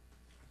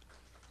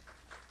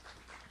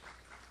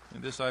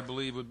 And this, I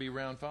believe, would be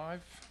round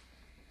 5.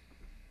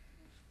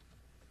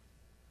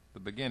 The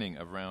beginning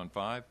of round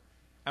 5.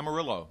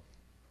 Amarillo.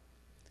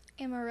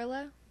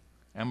 Amarillo.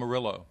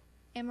 Amarillo.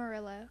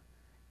 Amarillo.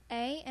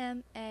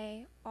 Amarillo.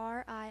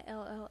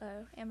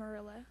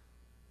 Amarillo.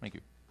 Thank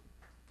you.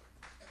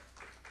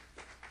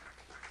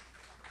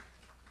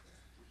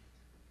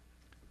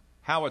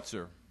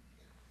 Howitzer.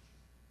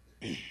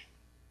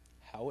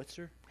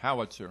 Howitzer?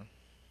 Howitzer.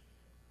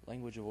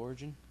 Language of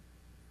origin?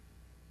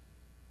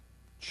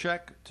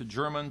 Czech to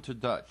German to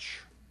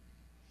Dutch.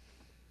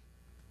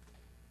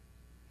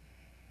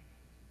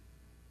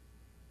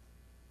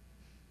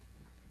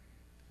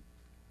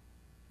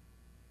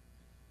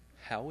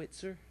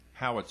 Howitzer?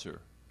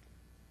 Howitzer.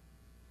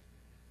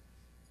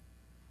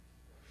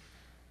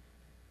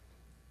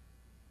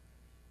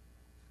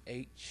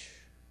 Hauitzer?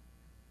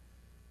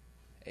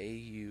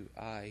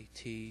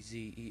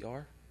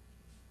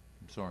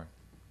 I'm sorry.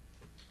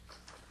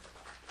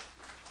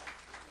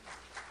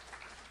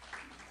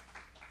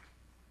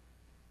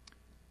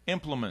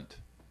 Implement.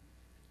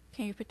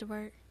 Can you repeat the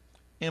word?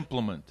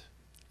 Implement.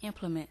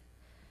 Implement.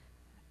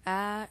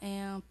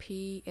 Implement.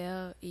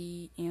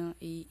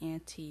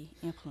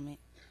 Implement.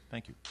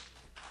 Thank you.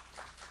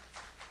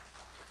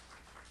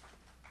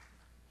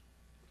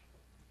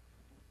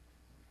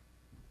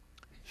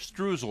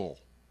 Streusel.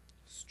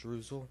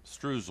 Streusel?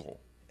 Streusel.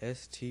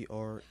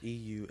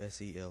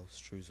 Streusel.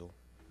 Streusel.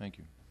 Thank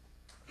you.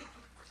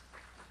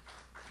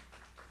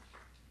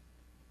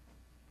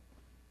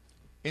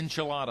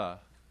 Enchilada.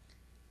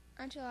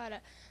 Enchilada.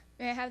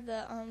 May I have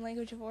the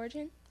language of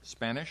origin?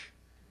 Spanish.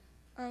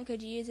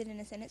 Could you use it in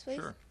a sentence, please?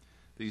 Sure.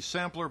 The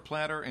sampler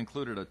platter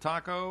included a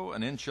taco,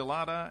 an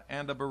enchilada,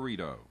 and a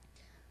burrito.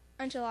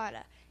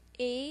 Enchilada.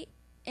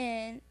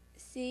 Enchilada.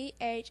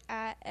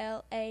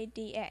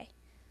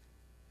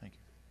 Thank you.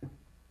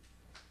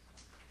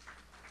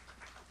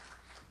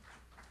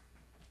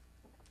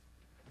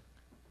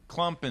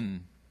 Klompen.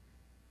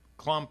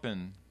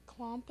 Klompen.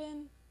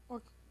 Klompen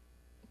or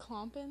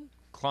klompen?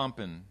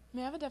 Klompen.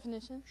 May I have a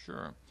definition?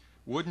 Sure.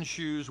 Wooden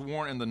shoes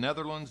worn in the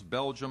Netherlands,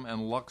 Belgium,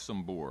 and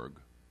Luxembourg.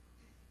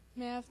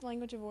 May I have the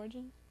language of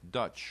origin?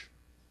 Dutch.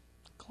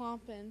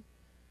 Klompen.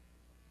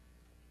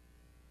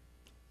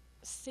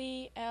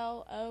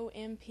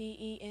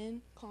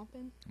 Clompen.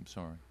 Klompen. I'm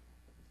sorry.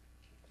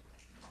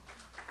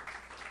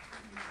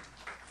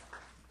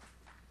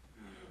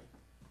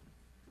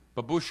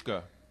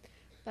 Babushka.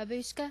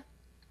 Babushka.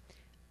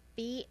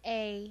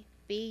 Babushka.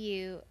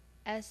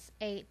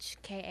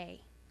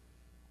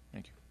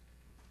 Thank you.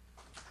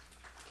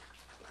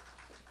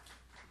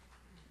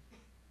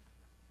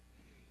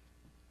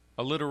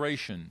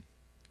 Alliteration.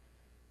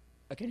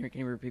 Can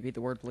you repeat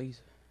the word,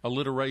 please?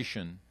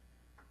 Alliteration.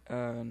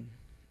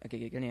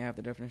 Okay, can you have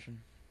the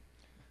definition?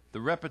 The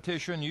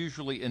repetition,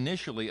 usually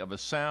initially, of a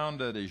sound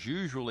that is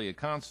usually a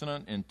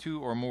consonant in two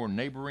or more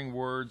neighboring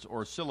words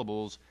or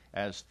syllables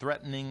as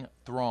threatening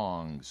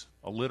throngs.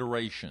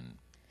 Alliteration.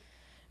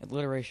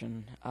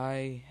 Alliteration.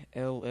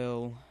 ILLITERATION.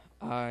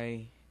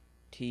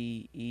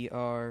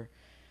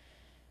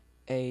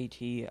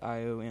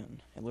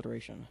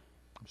 Alliteration.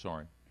 I'm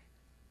sorry.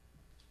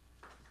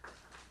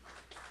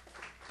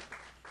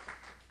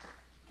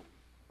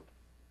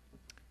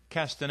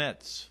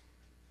 Castanets.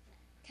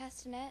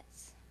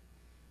 Castanets.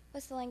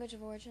 What's the language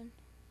of origin?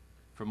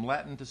 From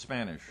Latin to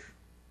Spanish.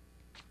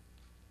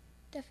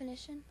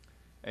 Definition.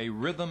 A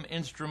rhythm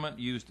instrument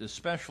used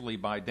especially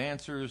by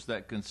dancers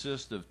that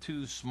consist of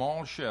two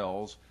small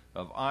shells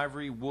of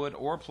ivory, wood,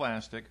 or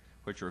plastic,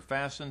 which are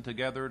fastened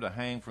together to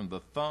hang from the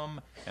thumb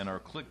and are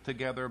clicked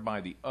together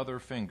by the other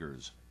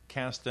fingers.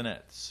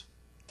 Castanets.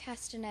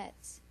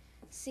 Castanets.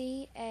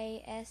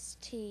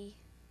 C-A-S-T.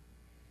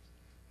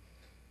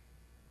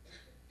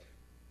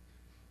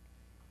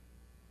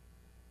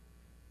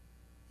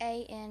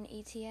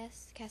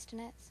 A-N-E-T-S.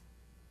 Castanets.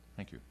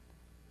 Thank you.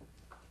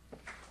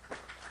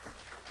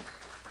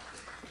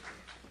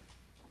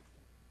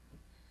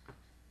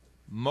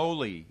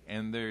 Moly,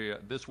 and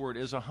this word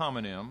is a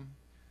homonym.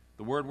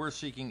 The word we're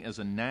seeking is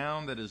a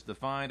noun that is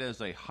defined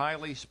as a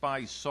highly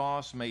spiced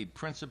sauce made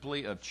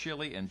principally of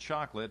chili and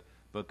chocolate,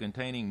 but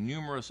containing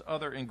numerous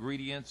other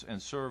ingredients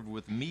and served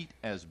with meat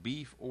as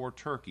beef or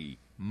turkey.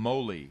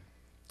 Moly.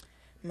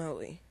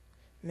 Moly.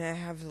 May I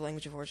have the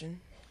language of origin?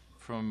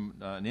 From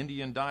an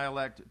Indian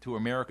dialect to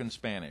American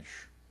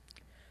Spanish.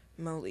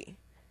 Moly.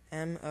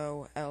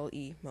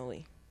 M-O-L-E.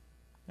 Moly.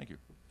 Thank you.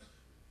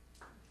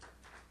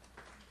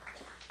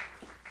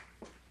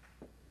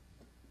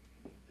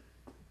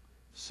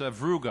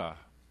 Savruga.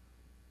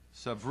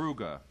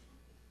 Savruga.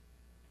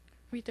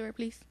 Read the word,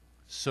 please.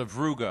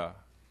 Savruga.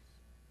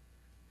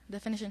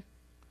 Definition.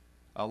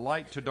 A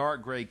light to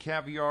dark gray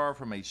caviar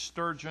from a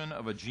sturgeon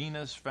of a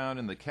genus found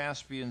in the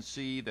Caspian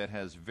Sea that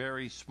has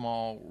very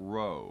small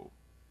roe.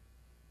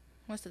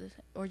 What's the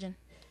origin?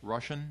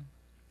 Russian.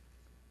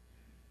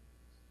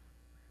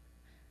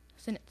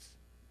 Sentence.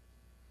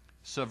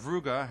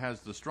 Savruga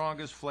has the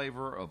strongest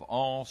flavor of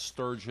all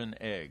sturgeon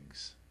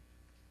eggs.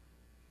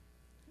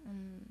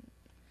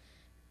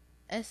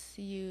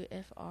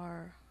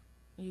 Sufrugga.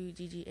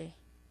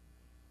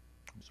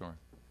 I'm sorry.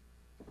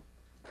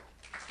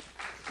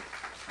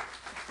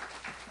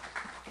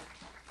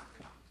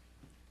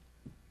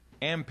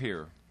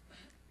 Ampere.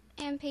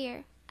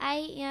 Ampere.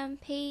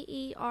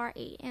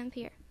 A-M-P-E-R-E.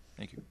 Ampere.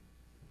 Thank you.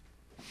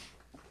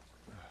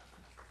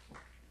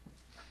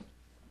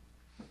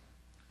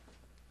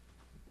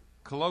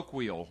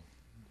 Colloquial.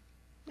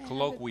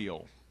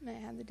 Colloquial. May I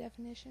have the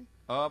definition?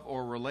 Of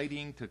or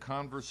relating to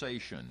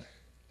conversation.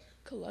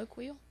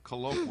 Colloquial?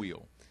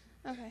 Colloquial.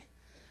 Okay.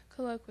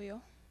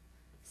 Colloquial.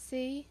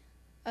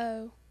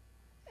 C-O-L-O-Q-U-I-A-L.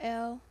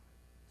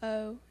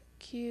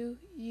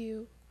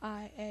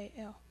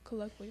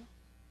 Colloquial.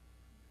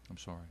 I'm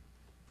sorry.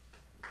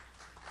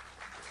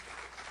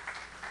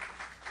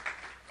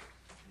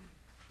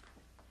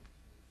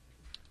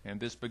 And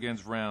this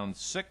begins round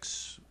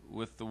 6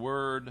 with the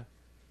word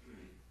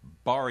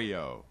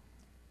barrio.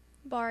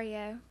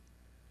 Barrio.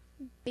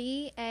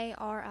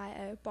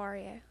 B-A-R-I-O.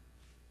 Barrio.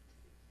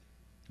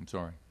 I'm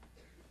sorry.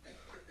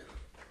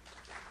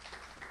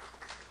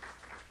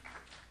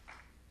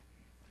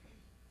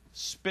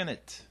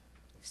 Spinet.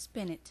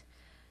 Spinet.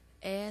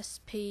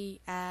 S-P-I-N-E-T.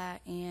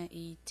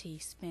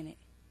 Spinet.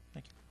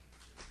 Thank you.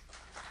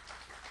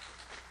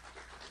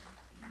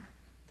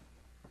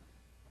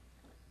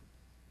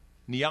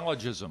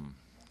 Neologism.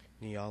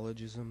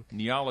 Neologism.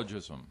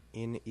 Neologism.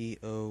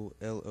 N-E-O-L-O-G-I-S-M.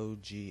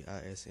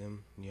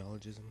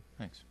 Neologism.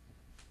 Thanks.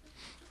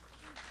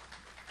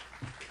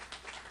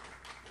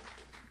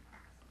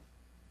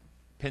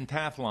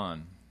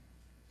 Pentathlon.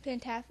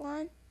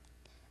 Pentathlon.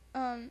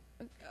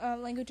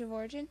 Language of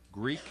origin.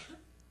 Greek.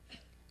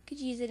 Could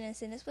you use it in a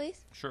sentence,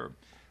 please? Sure.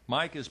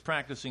 Mike is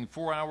practicing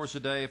 4 hours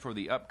a day for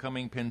the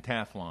upcoming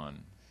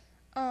pentathlon.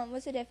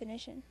 What's the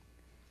definition?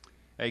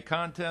 A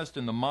contest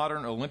in the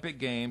modern Olympic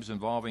Games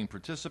involving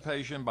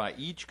participation by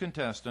each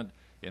contestant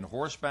in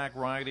horseback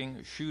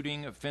riding,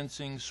 shooting,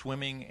 fencing,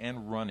 swimming,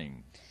 and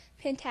running.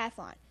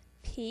 Pentathlon.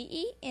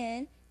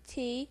 P-E-N-T-A-T-H-L-O-N.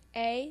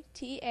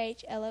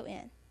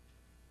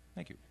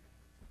 Thank you.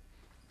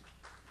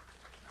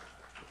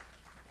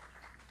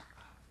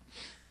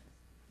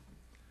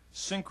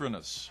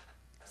 Synchronous.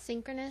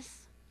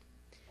 Synchronous.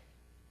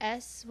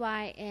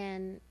 S-Y-N-C-R-O-N-O-U-S.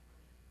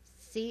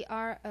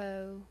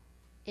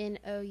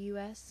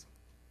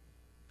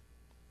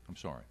 I'm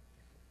sorry.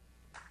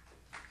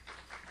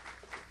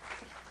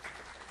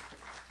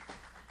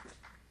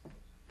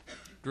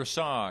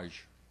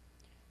 Dressage.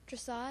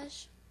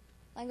 Dressage.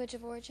 Language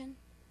of origin.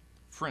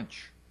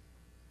 French.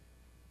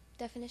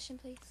 Definition,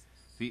 please.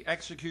 The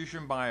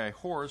execution by a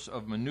horse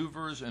of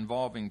maneuvers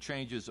involving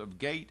changes of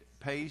gait,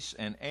 pace,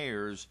 and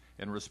airs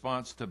in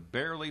response to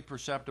barely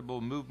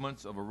perceptible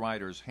movements of a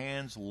rider's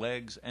hands,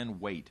 legs,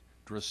 and weight.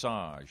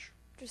 Dressage.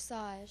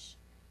 Dressage.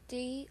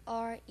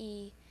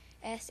 Dressage.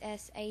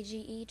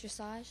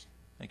 Dressage.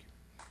 Thank you.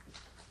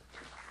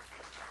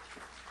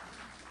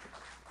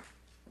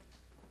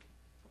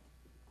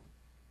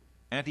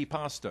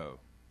 Antipasto.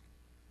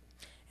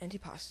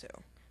 Antipasto.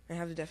 May I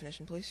have the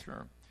definition, please?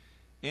 Sure.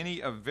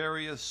 Any of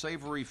various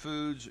savory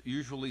foods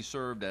usually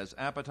served as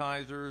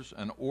appetizers,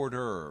 an hors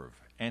d'oeuvre.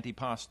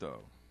 Antipasto.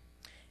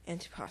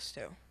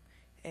 Antipasto.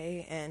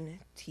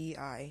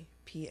 Antipasto.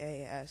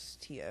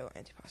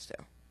 Antipasto.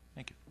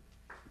 Thank you.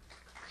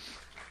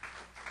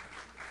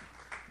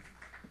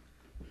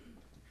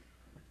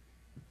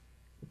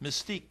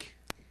 Mystique.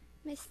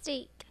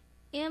 Mystique.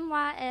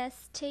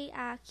 Mystique.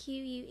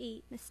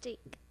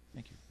 Mystique.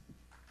 Thank you.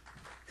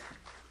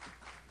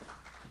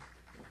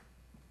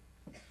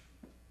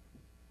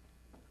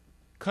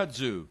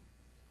 Kudzu.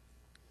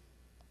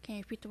 Can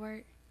you repeat the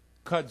word?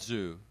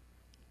 Kudzu.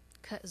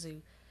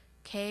 Kudzu.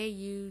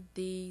 Kudzu.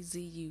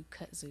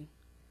 Kudzu.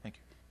 Thank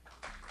you.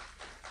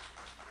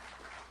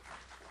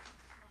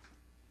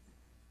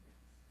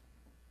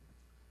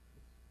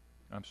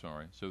 I'm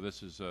sorry. So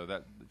this is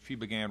that she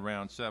began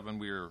round 7.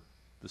 We're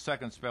the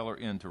second speller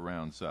into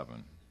round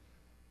 7.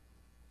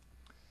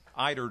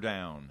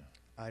 Eiderdown.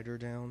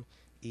 Eiderdown.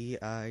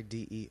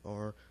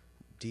 Eiderdown.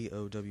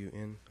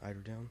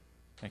 Eiderdown.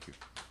 Thank you.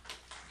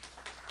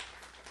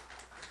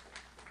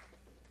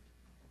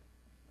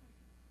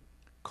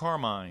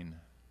 Carmine.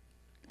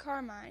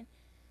 Carmine.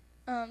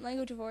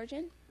 Language of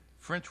origin?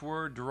 French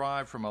word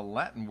derived from a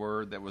Latin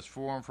word that was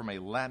formed from a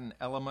Latin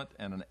element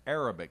and an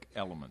Arabic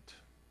element.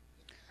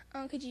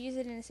 Could you use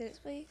it in a sentence,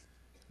 please?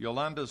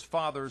 Yolanda's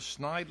father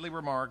snidely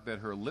remarked that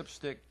her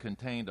lipstick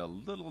contained a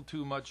little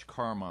too much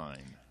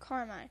carmine.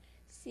 Carmine.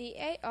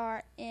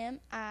 Carmine.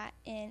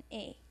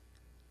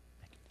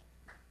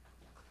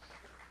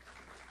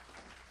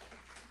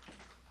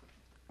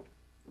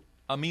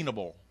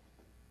 Amenable.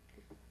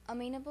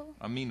 Amenable.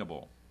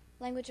 Amenable.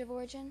 Language of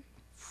origin?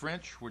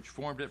 French, which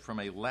formed it from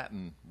a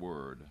Latin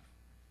word.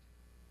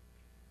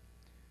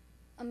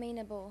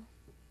 Amenable.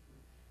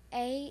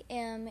 Amenable.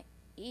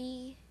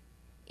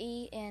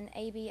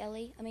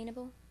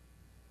 Amenable.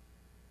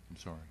 I'm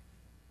sorry.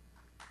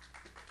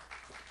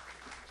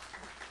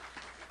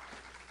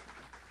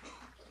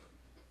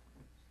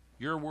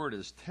 Your word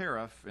is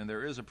tariff, and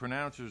there is a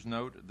pronouncer's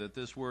note that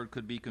this word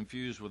could be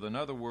confused with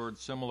another word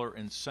similar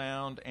in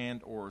sound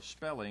and or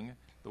spelling.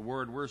 The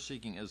word we're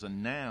seeking is a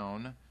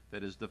noun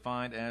that is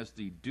defined as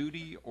the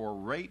duty or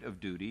rate of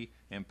duty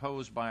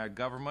imposed by a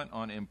government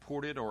on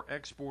imported or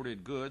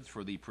exported goods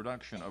for the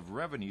production of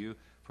revenue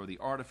for the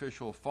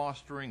artificial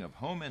fostering of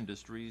home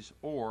industries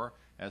or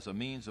as a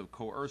means of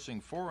coercing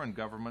foreign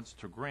governments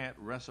to grant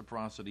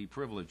reciprocity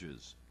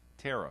privileges.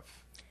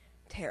 Tariff.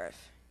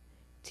 Tariff.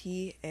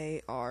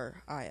 Tariff.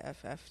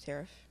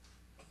 Tariff.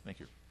 Thank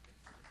you.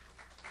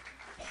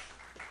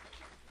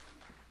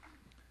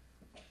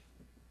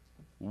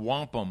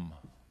 Wampum.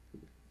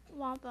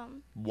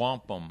 Wampum.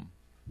 Wampum.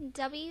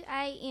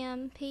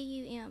 Wampum.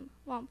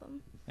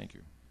 Wampum. Thank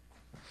you.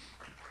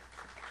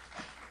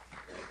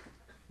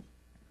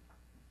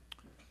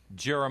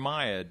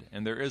 Jeremiad,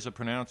 and there is a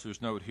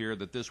pronouncer's note here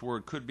that this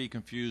word could be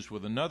confused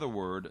with another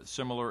word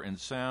similar in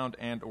sound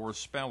and or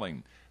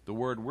spelling. The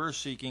word we're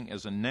seeking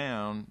is a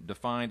noun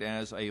defined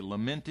as a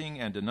lamenting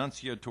and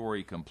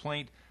denunciatory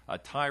complaint, a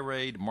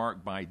tirade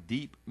marked by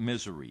deep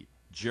misery.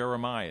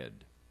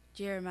 Jeremiad.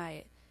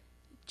 Jeremiad.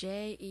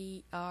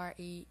 Jeremiad.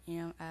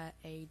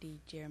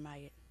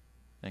 Jeremiad.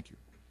 Thank you.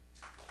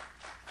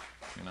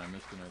 And I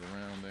missed another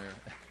round there.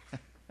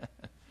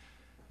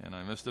 And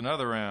I missed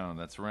another round.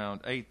 That's round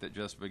 8 that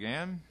just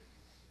began.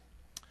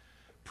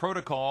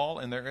 Protocol,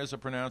 and there is a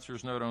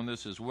pronouncer's note on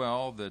this as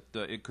well, that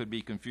it could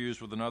be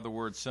confused with another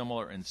word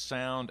similar in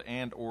sound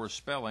and or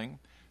spelling.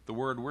 The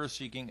word we're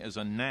seeking is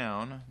a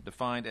noun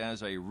defined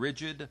as a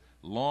rigid,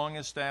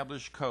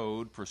 long-established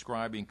code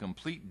prescribing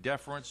complete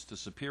deference to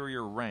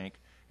superior rank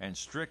and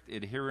strict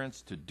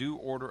adherence to due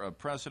order of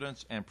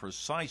precedence and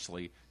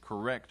precisely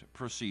correct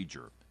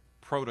procedure.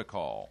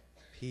 Protocol.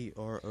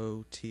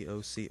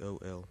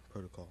 Protocol.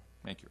 Protocol.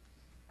 Thank you.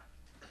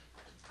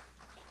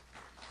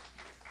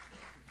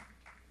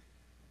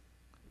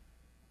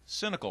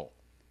 Cynical.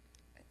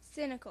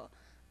 Cynical.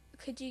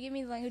 Could you give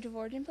me the language of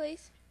origin,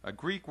 please? A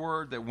Greek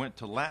word that went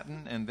to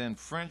Latin and then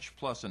French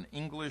plus an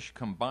English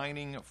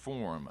combining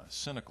form.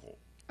 Cynical.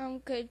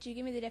 Could you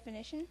give me the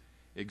definition?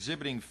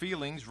 Exhibiting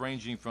feelings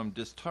ranging from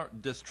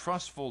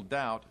distrustful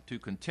doubt to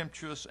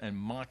contemptuous and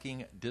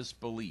mocking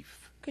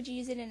disbelief. Could you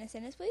use it in a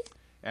sentence, please?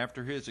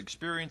 After his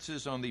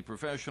experiences on the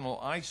professional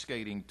ice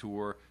skating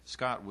tour,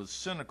 Scott was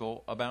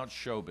cynical about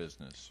show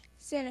business.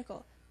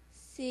 Cynical.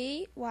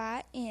 Cynical.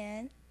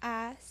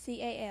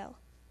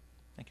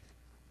 Thank you.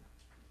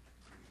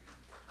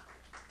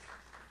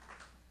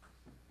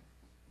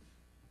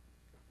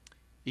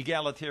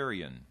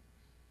 Egalitarian.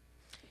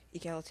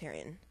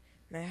 Egalitarian.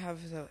 May I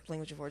have the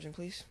language of origin,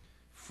 please?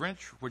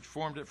 French, which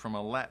formed it from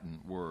a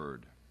Latin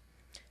word.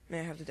 May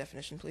I have the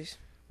definition, please?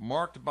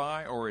 Marked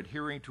by or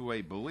adhering to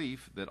a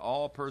belief that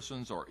all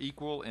persons are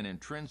equal in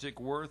intrinsic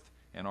worth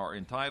and are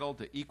entitled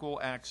to equal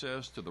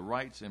access to the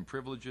rights and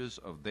privileges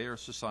of their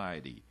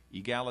society.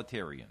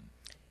 Egalitarian.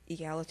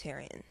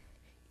 Egalitarian.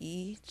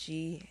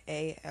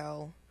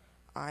 EGALITARIAN.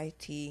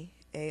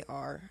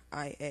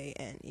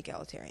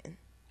 Egalitarian.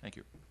 Thank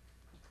you.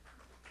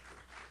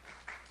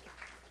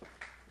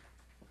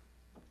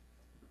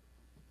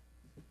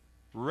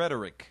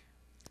 Rhetoric.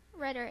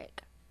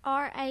 Rhetoric.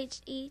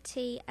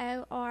 RHETORIC.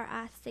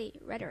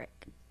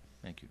 Rhetoric.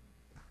 Thank you.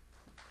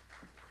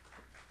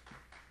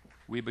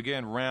 We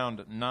begin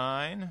round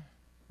 9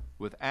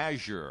 with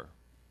Azure.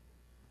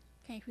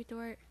 Can you repeat the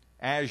word?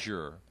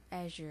 Azure.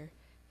 Azure.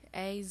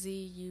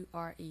 AZURE.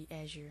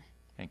 Azure.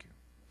 Thank you.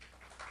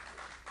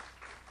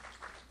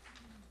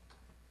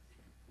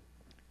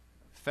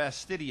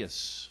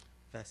 Fastidious.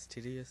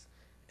 Fastidious.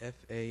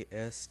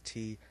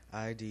 FASTIDIOUS.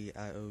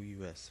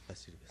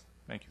 Fastidious.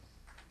 Thank you.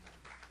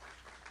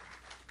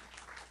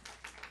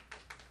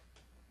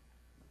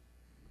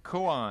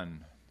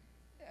 Koan.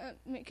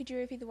 Could you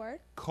repeat the word?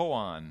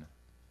 Koan.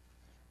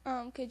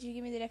 Could you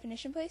give me the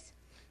definition, please?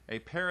 A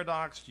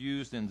paradox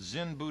used in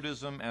Zen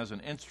Buddhism as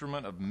an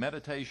instrument of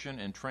meditation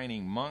and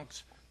training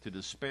monks to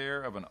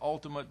despair of an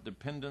ultimate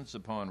dependence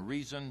upon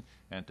reason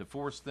and to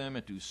force them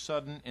into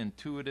sudden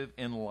intuitive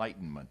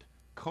enlightenment.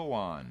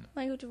 Koan.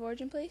 Language of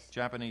origin, please.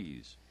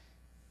 Japanese.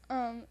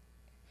 KOAN.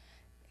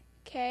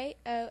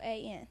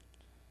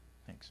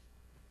 Thanks.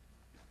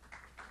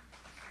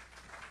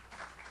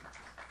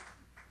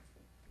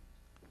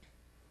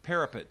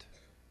 Parapet.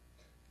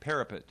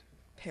 Parapet.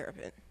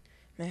 Parapet.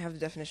 May I have the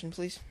definition,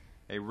 please?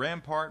 A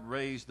rampart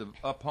raised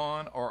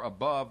upon or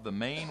above the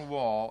main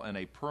wall in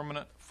a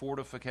permanent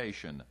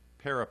fortification.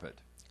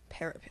 Parapet.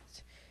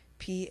 Parapet.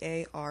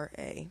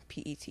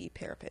 PARAPET.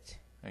 Parapet.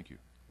 Thank you.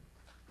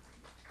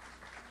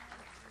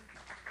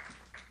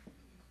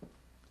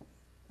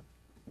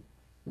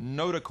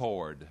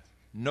 Notochord.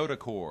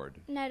 Notochord.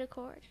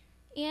 Notochord.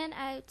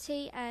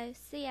 NOTOCHORD.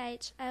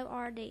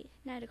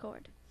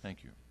 Notochord.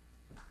 Thank you.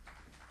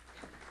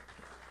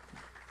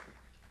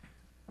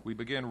 We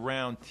begin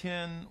round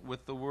 10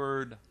 with the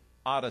word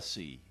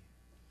Odyssey.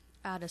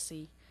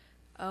 Odyssey.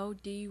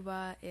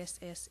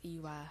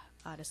 ODYSSEY.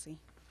 Odyssey.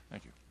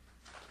 Thank you.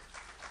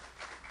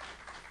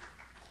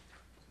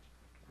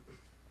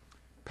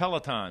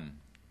 Peloton.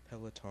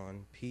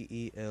 Peloton.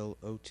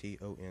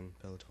 PELOTON.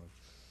 Peloton.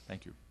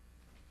 Thank you.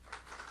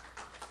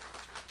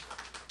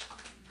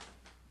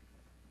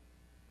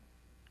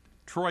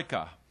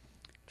 Troika.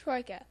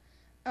 Troika.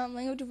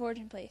 Language of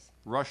origin, please.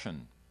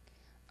 Russian.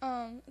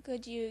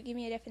 Could you give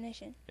me a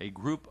definition? A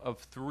group of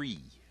 3.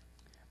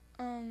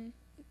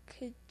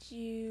 Could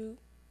you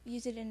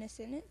use it in a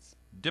sentence?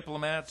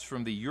 Diplomats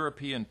from the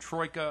European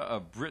Troika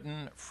of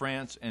Britain,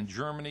 France, and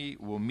Germany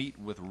will meet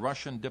with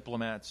Russian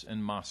diplomats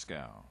in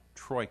Moscow.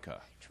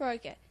 Troika.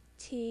 Troika.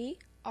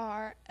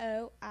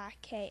 TROIKA.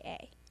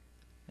 Thank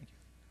you.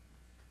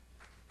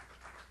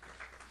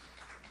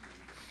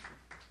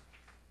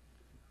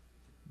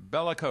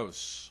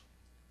 Bellicose.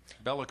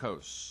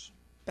 Bellicose.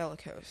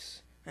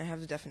 Bellicose. May I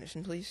have the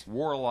definition, please?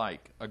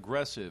 Warlike,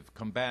 aggressive,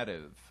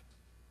 combative.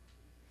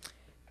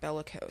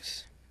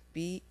 Bellicose.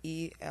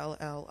 BELLICOSE.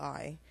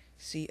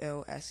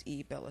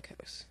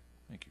 Bellicose.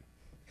 Thank you.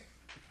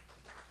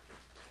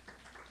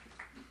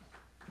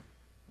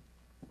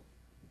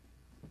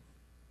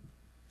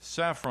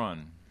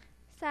 Saffron.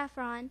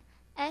 Saffron.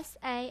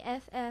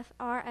 SAFFRON.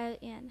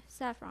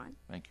 Saffron.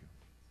 Thank you.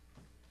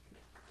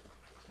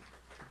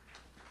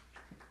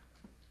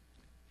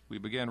 We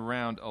begin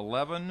round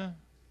 11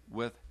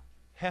 with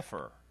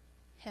heifer.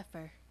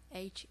 Heifer.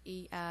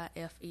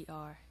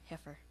 HEIFER.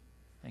 Heifer.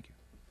 Thank you.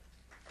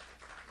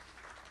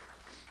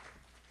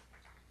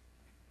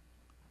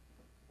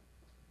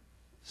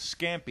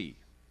 Scampi.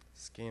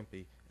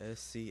 Scampi.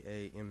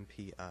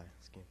 SCAMPI.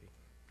 Scampi.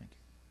 Thank you.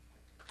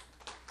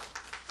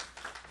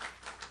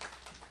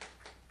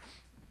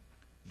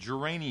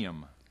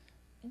 Geranium.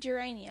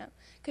 Geranium.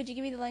 Could you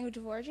give me the language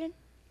of origin?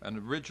 An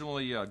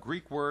originally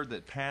Greek word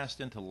that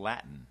passed into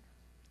Latin.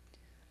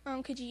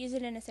 Could you use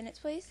it in a sentence,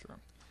 please? Sure.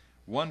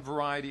 One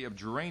variety of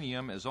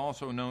geranium is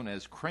also known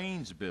as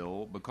crane's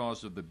bill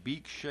because of the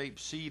beak-shaped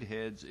seed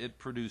heads it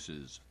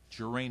produces.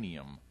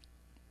 Geranium.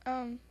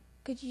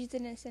 Could you use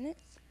it in a sentence?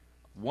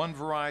 One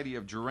variety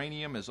of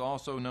geranium is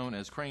also known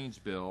as crane's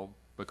bill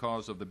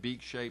because of the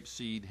beak-shaped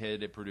seed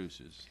head it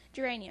produces.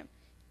 Geranium.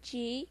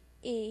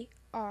 GERANIUM.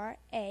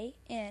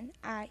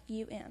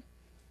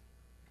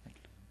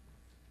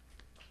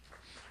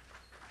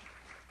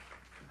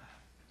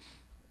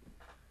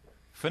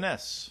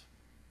 Finesse.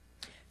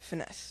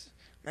 Finesse.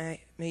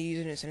 May you use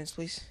it in a sentence,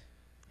 please?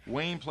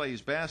 Wayne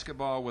plays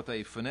basketball with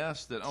a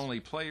finesse that only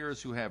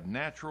players who have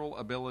natural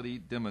ability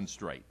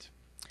demonstrate.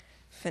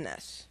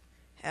 Finesse.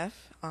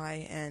 FINESSE.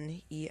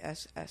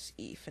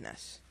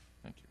 Finesse.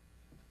 Thank you.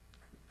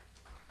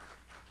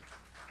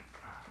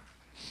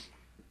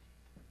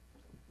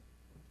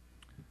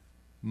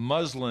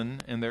 Muslin,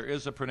 and there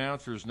is a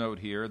pronouncer's note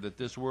here that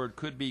this word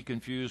could be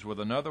confused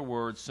with another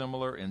word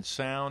similar in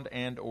sound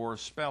and or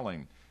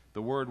spelling.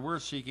 The word we're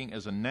seeking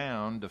is a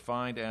noun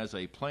defined as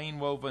a plain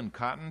woven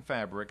cotton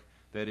fabric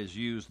that is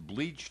used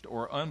bleached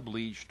or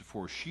unbleached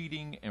for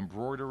sheeting,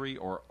 embroidery,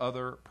 or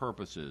other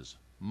purposes.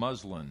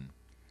 Muslin.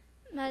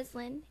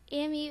 Muslin.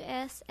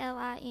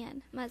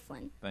 M-U-S-L-I-N.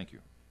 Muslin. Thank you.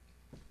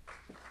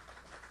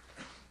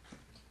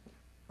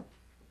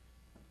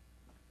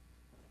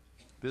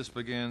 This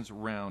begins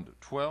round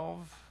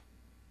 12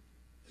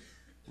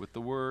 with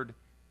the word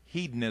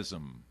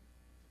hedonism.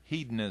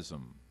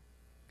 Hedonism.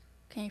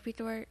 Can you repeat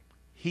the word?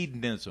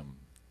 Hedonism.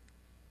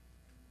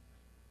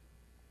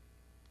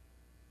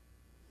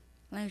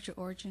 Language of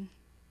origin.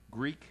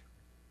 Greek.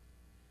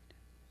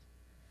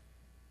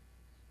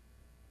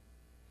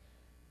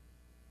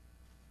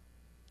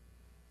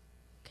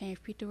 Can you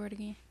repeat the word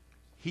again?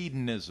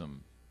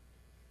 Hedonism.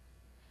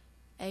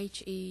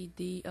 Hedonism.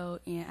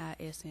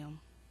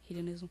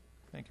 Hedonism.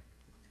 Thank you.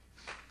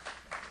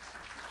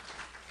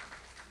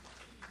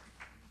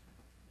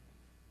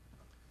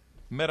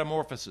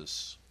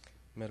 Metamorphosis.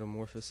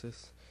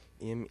 Metamorphosis.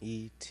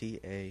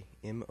 METAMORPHOSIS.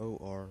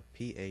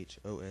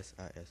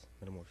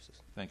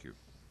 Metamorphosis. Thank you.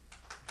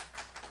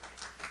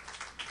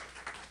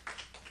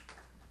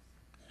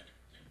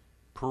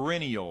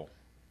 Perennial.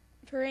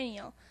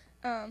 Perennial.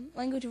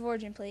 Language of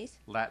origin, please.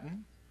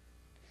 Latin.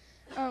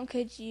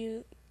 Could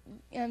you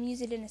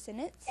use it in a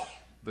sentence?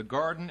 The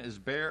garden is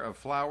bare of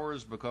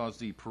flowers because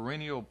the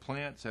perennial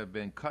plants have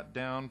been cut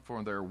down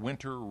for their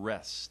winter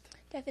rest.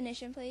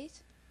 Definition,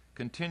 please.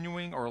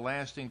 Continuing or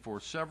lasting for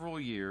several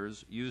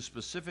years, used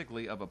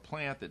specifically of a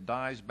plant that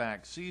dies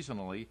back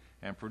seasonally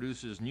and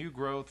produces new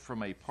growth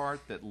from a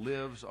part that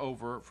lives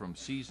over from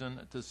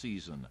season to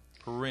season.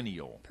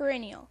 Perennial.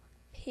 Perennial.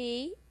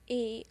 P-E-R-E-N-N-I-A-L.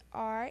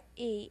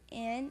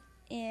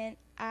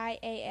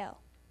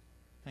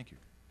 Thank you.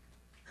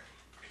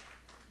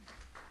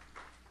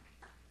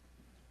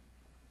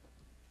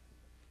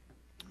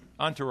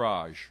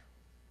 Entourage.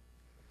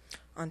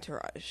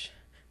 Entourage.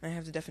 May I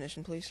have the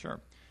definition, please? Sure.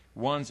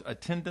 One's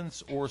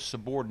attendants or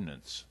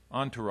subordinates.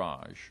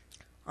 Entourage.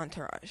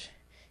 Entourage.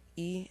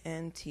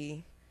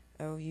 E-N-T-O-U-R-A-G-E.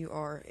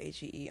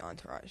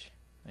 Entourage.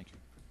 Thank you.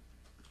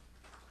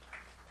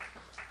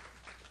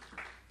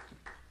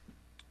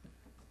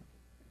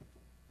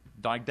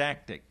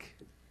 Didactic.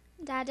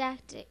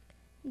 Didactic.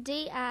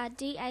 D-I-D-A-C-T-I-C.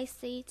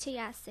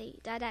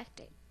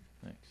 Didactic.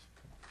 Thanks.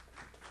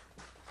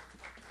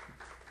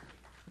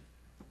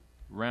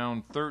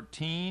 Round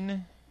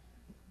 13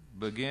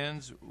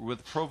 begins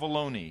with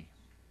provolone.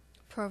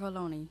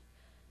 Provolone.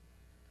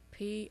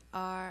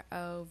 P-R-O-V-O-L-O-N-E.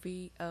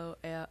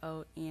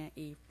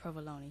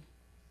 Provolone.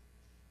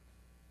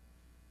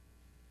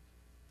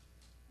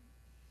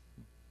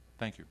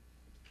 Thank you.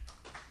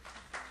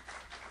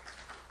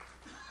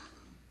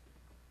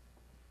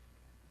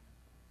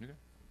 Okay.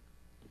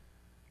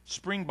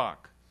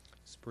 Springbok.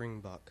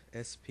 Springbok.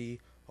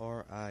 S-P-R-I-N-G-B-O-K.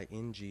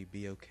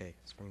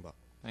 Springbok.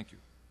 Thank you.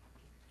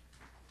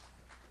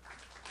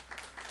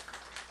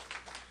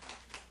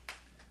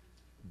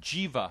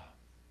 Jiva.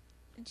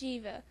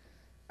 Jiva.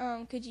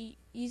 Could you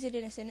use it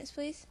in a sentence,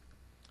 please?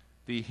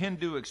 The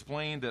Hindu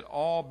explained that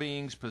all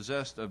beings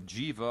possessed of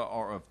jiva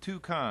are of two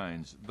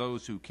kinds,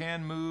 those who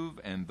can move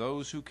and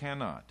those who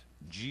cannot.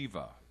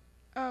 Jiva.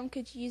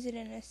 Could you use it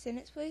in a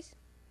sentence, please?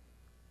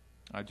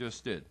 I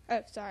just did.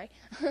 Oh, sorry.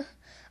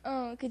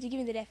 Could you give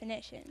me the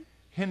definition?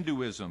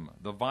 Hinduism,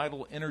 the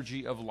vital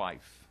energy of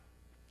life.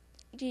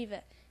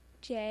 Jiva.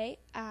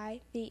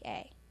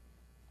 J-I-V-A.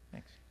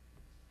 Thanks.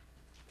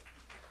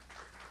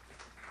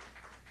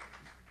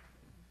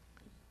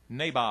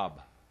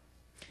 Nabob.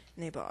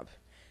 Nabob.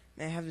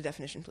 May I have the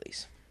definition,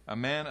 please? A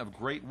man of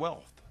great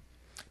wealth.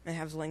 May I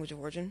have the language of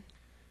origin?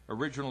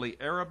 Originally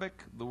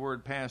Arabic, the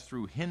word passed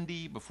through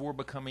Hindi before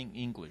becoming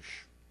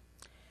English.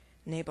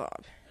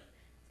 Nabob.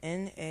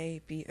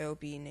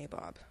 N-A-B-O-B.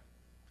 Nabob.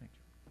 Thank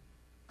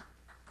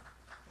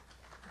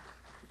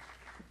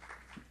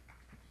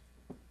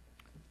you.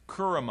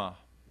 Kuruma.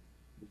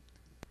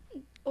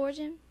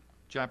 Origin.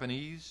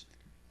 Japanese.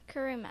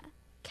 Kuruma.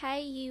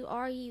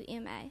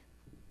 K-U-R-U-M-A.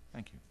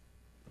 Thank you.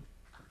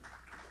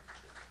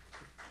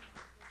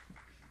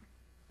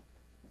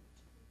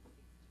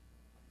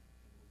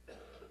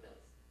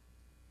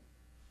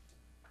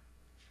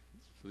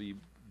 The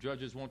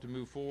judges want to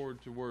move forward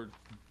to word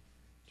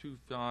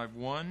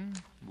 251.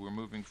 We're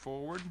moving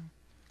forward.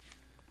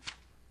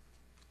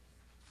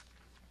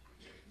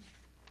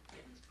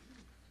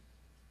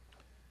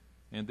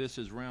 And this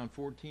is round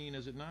 14,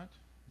 is it not?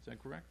 Is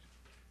that correct?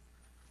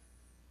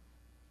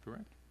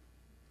 Correct?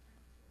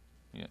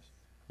 Yes.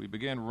 We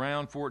begin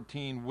round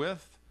 14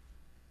 with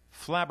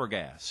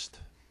flabbergast.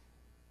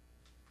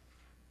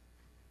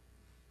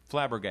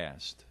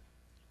 Flabbergast.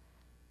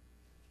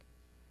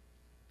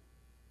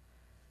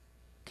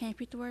 Can you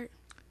repeat the word?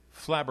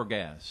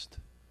 Flabbergast.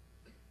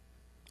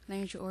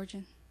 Language of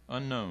origin.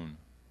 Unknown.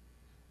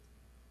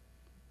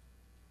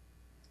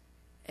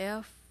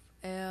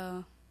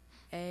 F-L-A-B-E-R-G-A-S-T.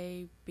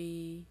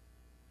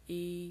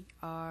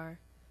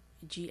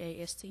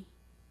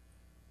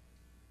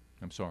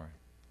 I'm sorry.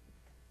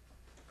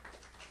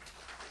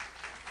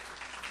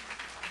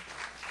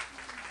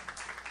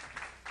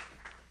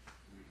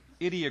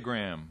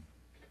 Ideogram.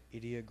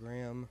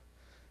 Ideogram.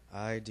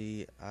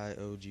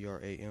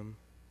 IDIOGRAM.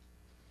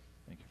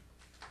 Thank you.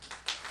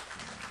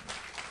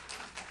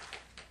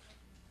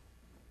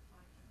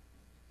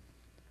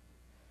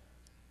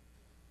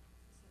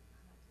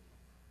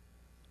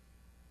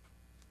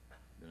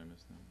 Did I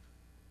miss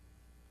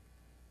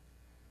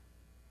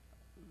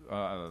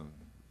that?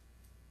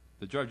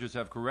 The judges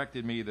have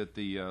corrected me that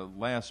the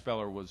last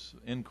speller was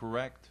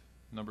incorrect.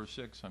 Number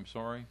 6, I'm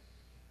sorry.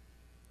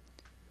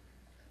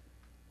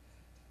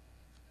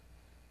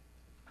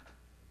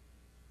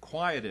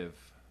 Quietive.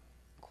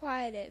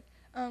 Quietive.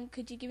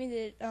 Could you give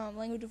me the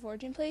language of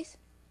origin, please?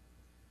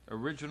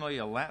 Originally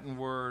a Latin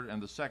word,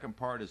 and the second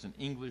part is an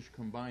English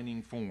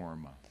combining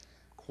form.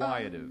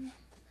 Quietive.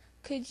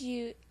 Could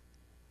you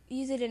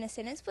use it in a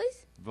sentence,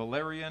 please?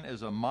 Valerian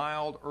is a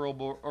mild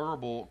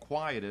herbal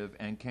quietive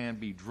and can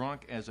be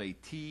drunk as a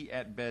tea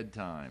at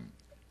bedtime.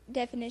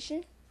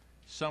 Definition?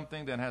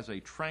 Something that has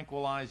a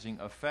tranquilizing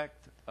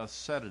effect, a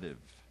sedative.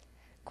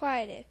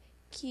 Quietive.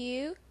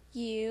 Quietive.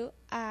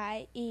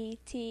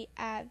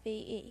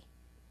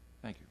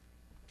 Thank you.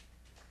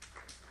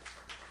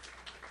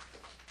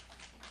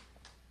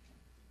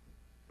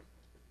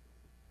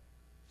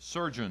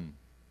 Surgeon.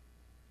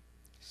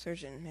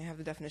 Surgeon, may I have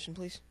the definition,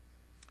 please?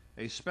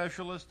 A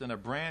specialist in a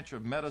branch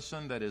of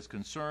medicine that is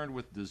concerned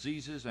with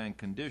diseases and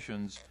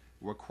conditions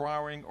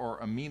requiring or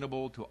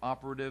amenable to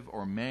operative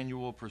or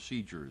manual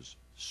procedures.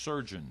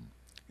 Surgeon.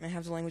 May I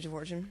have the language of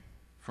origin?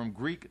 From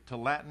Greek to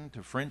Latin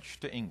to French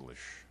to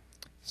English.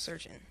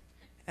 Surgeon.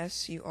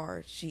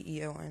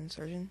 SURGEON,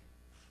 surgeon.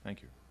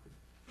 Thank you.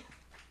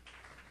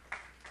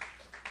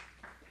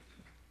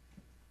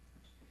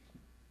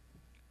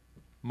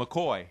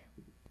 McCoy.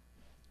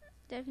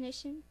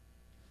 Definition?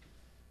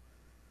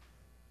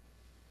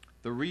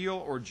 The real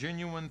or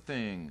genuine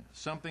thing,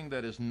 something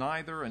that is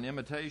neither an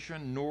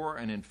imitation nor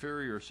an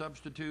inferior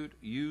substitute,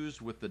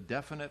 used with the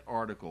definite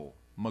article.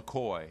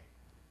 McCoy.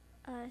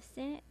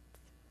 Sentence?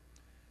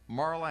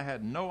 Marla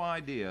had no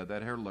idea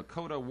that her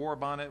Lakota war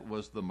bonnet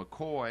was the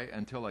McCoy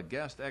until a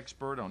guest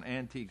expert on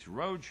Antiques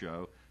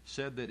Roadshow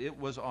said that it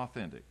was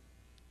authentic.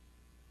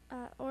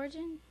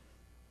 Origin?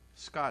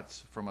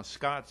 Scots, from a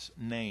Scots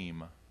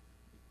name.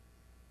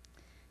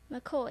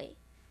 McCoy.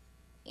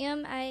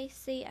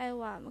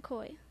 M-A-C-O-Y.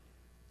 McCoy.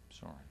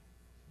 Sorry.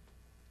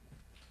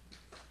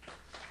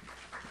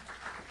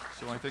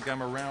 So I think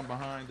I'm around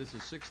behind. This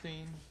is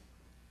 16.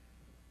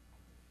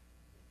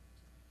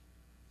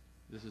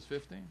 This is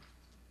 15.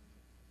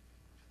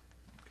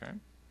 Okay.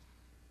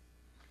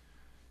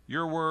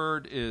 Your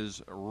word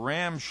is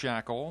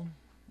ramshackle,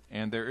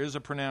 and there is a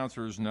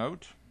pronouncer's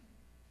note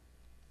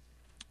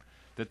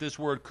that this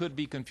word could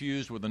be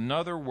confused with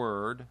another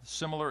word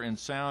similar in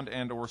sound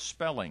and or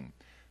spelling.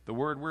 The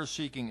word we're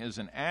seeking is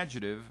an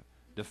adjective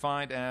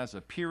defined as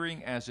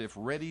appearing as if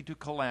ready to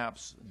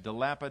collapse,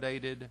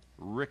 dilapidated,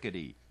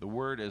 rickety. The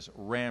word is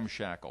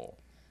ramshackle.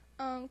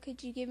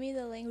 Could you give me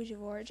the language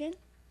of origin?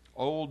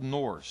 Old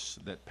Norse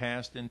that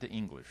passed into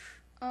English.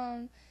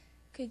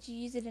 Could you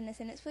use it in a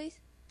sentence, please?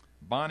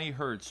 Bonnie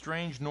heard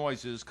strange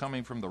noises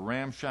coming from the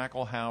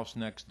ramshackle house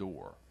next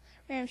door.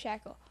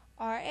 Ramshackle.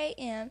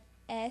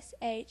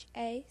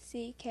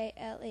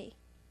 R-A-M-S-H-A-C-K-L-E.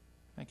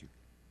 Thank you.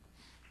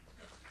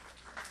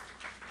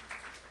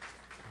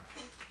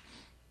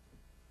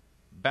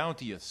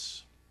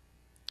 Bounteous.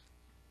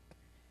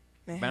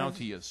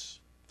 Bounteous.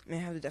 May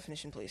I have the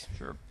definition, please?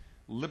 Sure.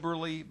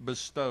 Liberally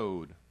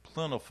bestowed,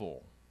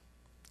 plentiful.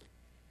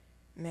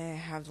 May I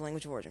have the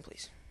language of origin,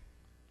 please?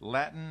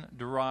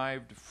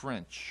 Latin-derived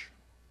French.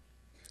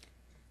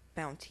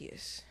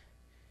 Bounteous.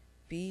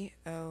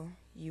 B-O-U-N-T-I-O-U-S,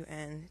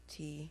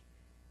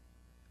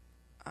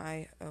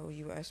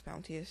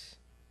 bounteous.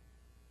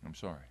 I'm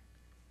sorry.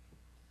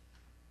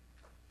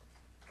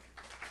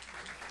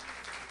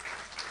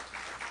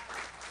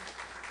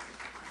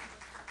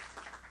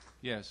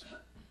 Yes,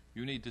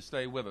 you need to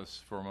stay with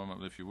us for a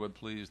moment, if you would,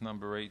 please.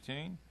 Number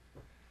 18.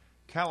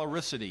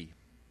 Caloricity.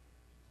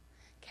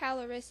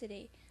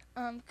 Caloricity.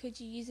 Could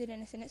you use it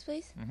in a sentence,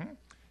 please? Mm-hmm.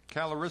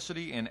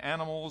 Caloricity in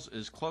animals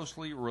is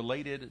closely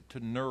related to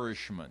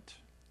nourishment.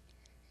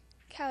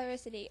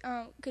 Caloricity.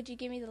 Could you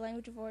give me the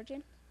language of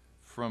origin?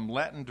 From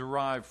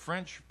Latin-derived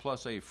French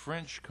plus a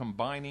French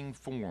combining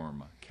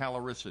form.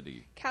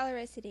 Caloricity.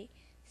 Caloricity.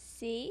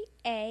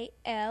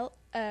 C-A-L-O-R-I-C-I-T-Y.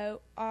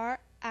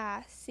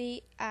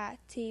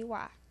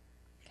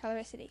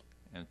 Caloricity.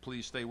 And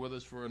please stay with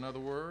us for another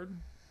word.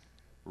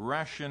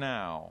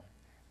 Rationale.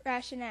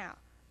 Rationale.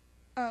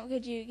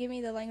 Could you give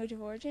me the language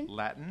of origin?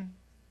 Latin.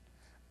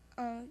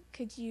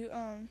 Could you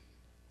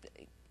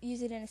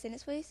use it in a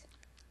sentence, please?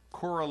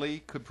 Coralie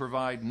could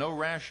provide no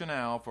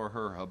rationale for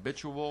her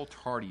habitual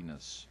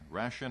tardiness.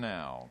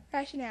 Rationale.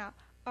 Rationale.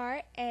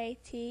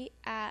 R-A-T-I-O-N-A-L.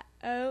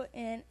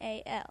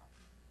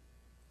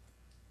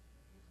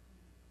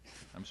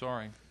 I'm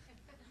sorry.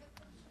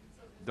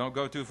 Don't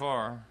go too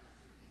far.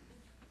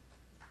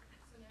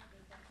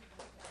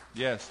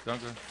 Yes,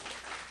 don't go.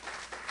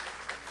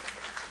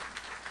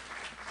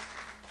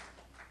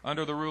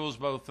 Under the rules,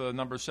 both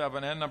number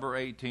 7 and number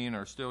 18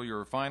 are still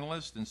your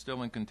finalists and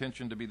still in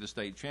contention to be the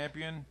state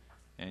champion.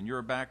 And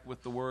you're back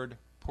with the word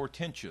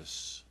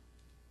portentous.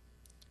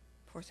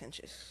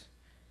 Portentous.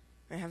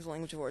 May I have the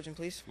language of origin,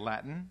 please?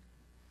 Latin.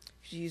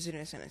 Could you use it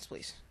in a sentence,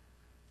 please?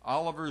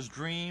 Oliver's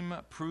dream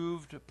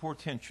proved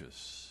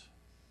portentous.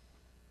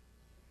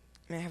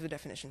 May I have the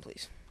definition,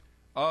 please?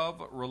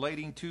 Of,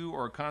 relating to,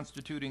 or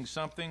constituting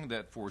something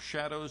that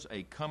foreshadows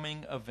a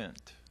coming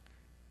event.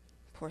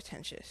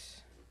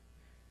 Portentous.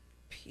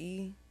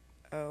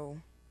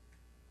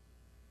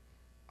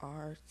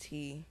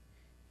 Portentious.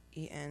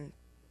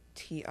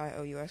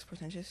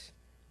 Portentous?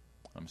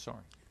 I'm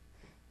sorry.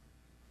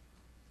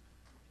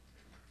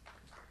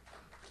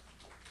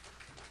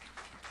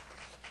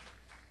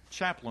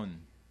 Chaplain.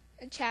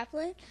 A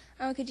chaplain.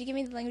 Could you give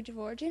me the language of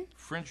origin?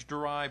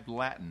 French-derived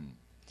Latin.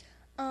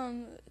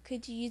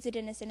 Could you use it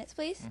in a sentence,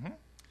 please? Mm-hmm.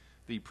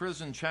 The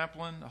prison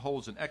chaplain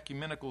holds an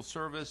ecumenical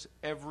service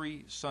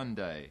every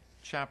Sunday.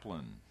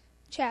 Chaplain.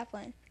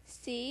 Chaplain.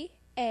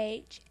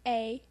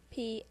 CHAPLIN.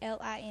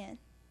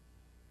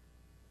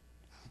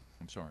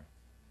 I'm sorry.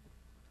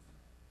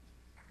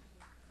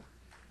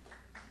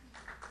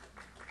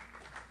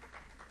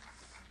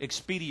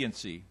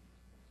 Expediency.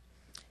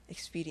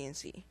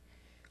 Expediency.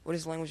 What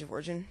is the language of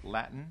origin?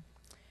 Latin.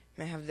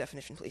 May I have the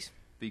definition, please?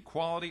 The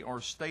quality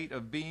or state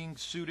of being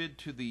suited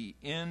to the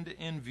end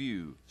in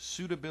view.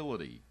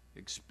 Suitability.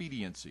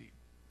 Expediency.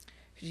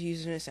 Could you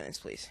use it in a sentence,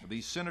 please?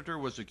 The senator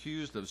was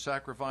accused of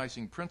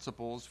sacrificing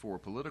principles for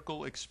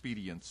political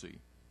expediency.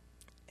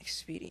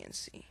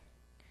 Expediency.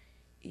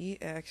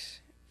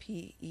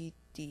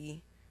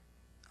 EXPEDIENCY.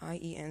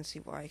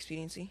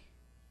 Expediency.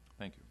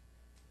 Thank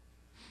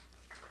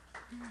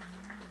you.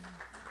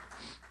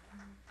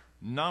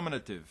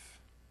 Nominative.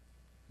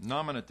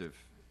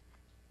 Nominative.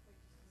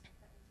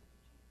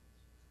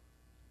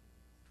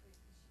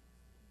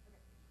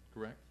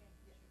 Correct?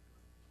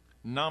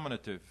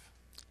 Nominative.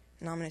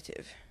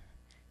 Nominative.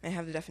 May I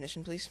have the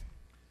definition, please?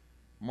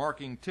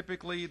 Marking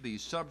typically the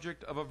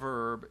subject of a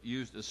verb,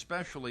 used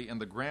especially in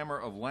the grammar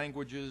of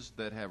languages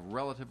that have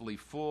relatively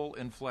full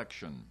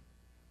inflection.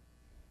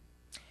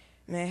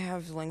 May I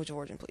have the language of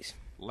origin, please?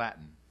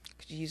 Latin.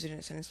 Could you use it in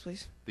a sentence,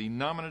 please? The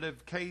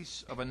nominative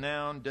case of a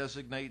noun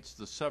designates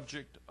the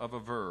subject of a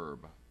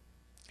verb.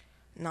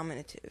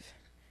 Nominative.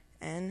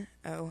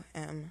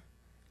 NOMINATIVE.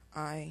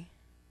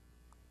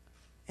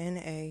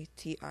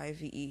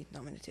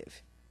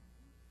 Nominative.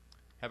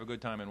 Have a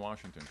good time in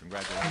Washington.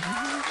 Congratulations.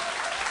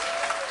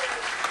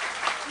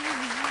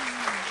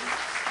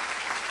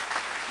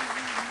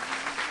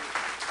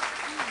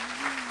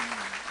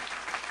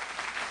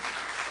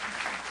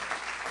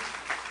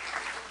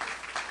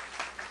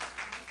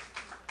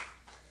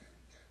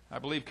 I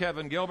believe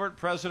Kevin Gilbert,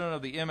 president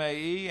of the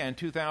MAE and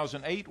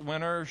 2008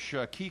 winner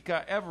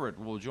Shakika Everett,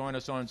 will join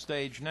us on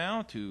stage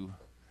now to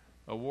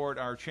award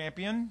our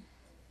champion.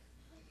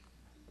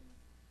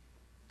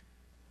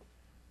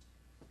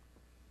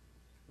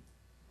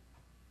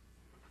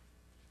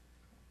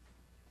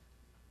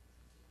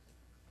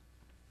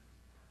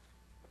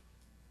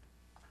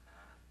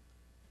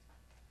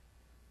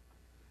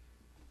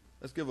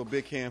 Let's give a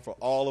big hand for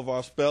all of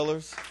our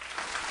spellers.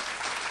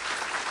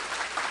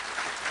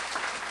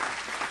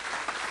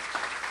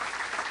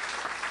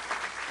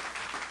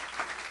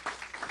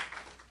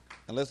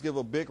 And let's give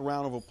a big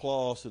round of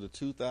applause to the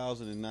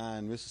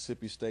 2009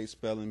 Mississippi State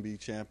Spelling Bee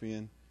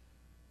champion,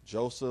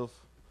 Joseph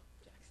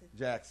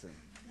Jackson.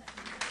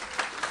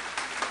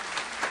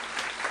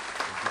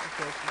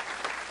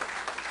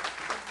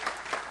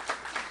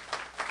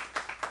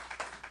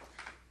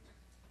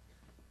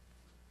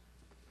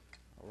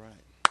 All right.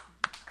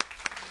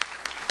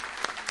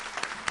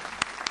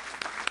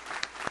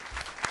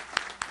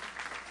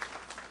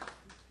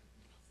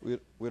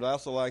 We'd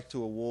also like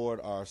to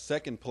award our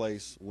second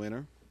place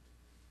winner,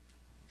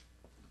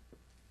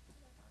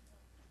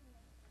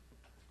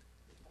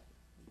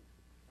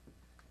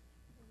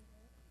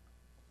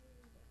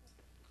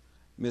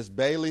 Miss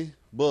Bailey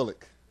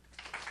Bullock.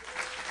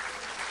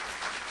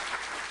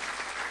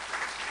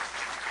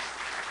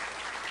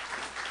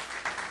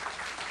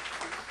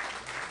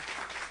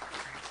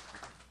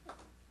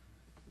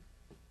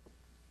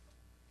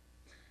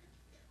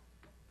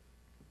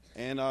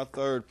 And our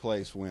third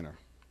place winner,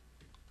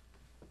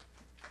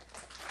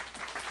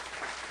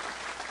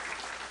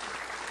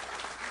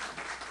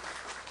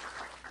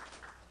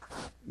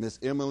 Miss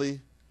Emily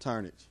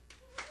Turnage.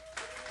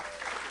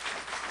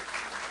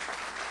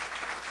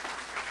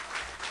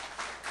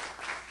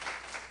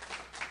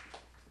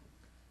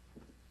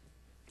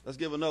 Let's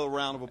give another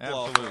round of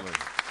applause. Absolutely.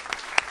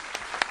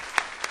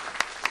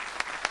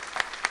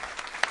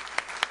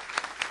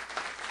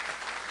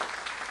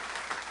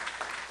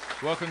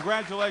 Well,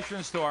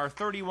 congratulations to our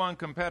 31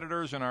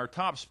 competitors and our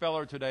top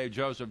speller today,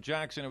 Joseph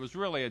Jackson. It was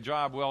really a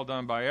job well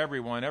done by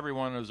everyone.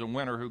 Everyone is a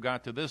winner who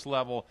got to this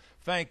level.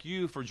 Thank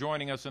you for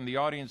joining us in the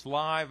audience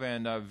live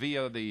and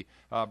via the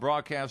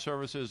broadcast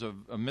services of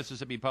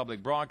Mississippi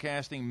Public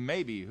Broadcasting.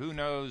 Maybe, who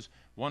knows,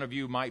 one of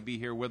you might be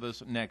here with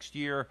us next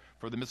year.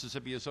 For the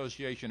Mississippi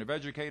Association of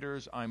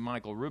Educators, I'm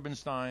Michael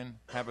Rubenstein.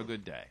 Have a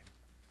good day.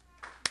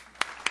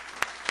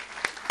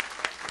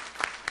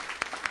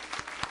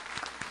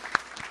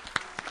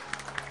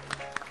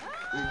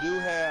 We do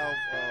have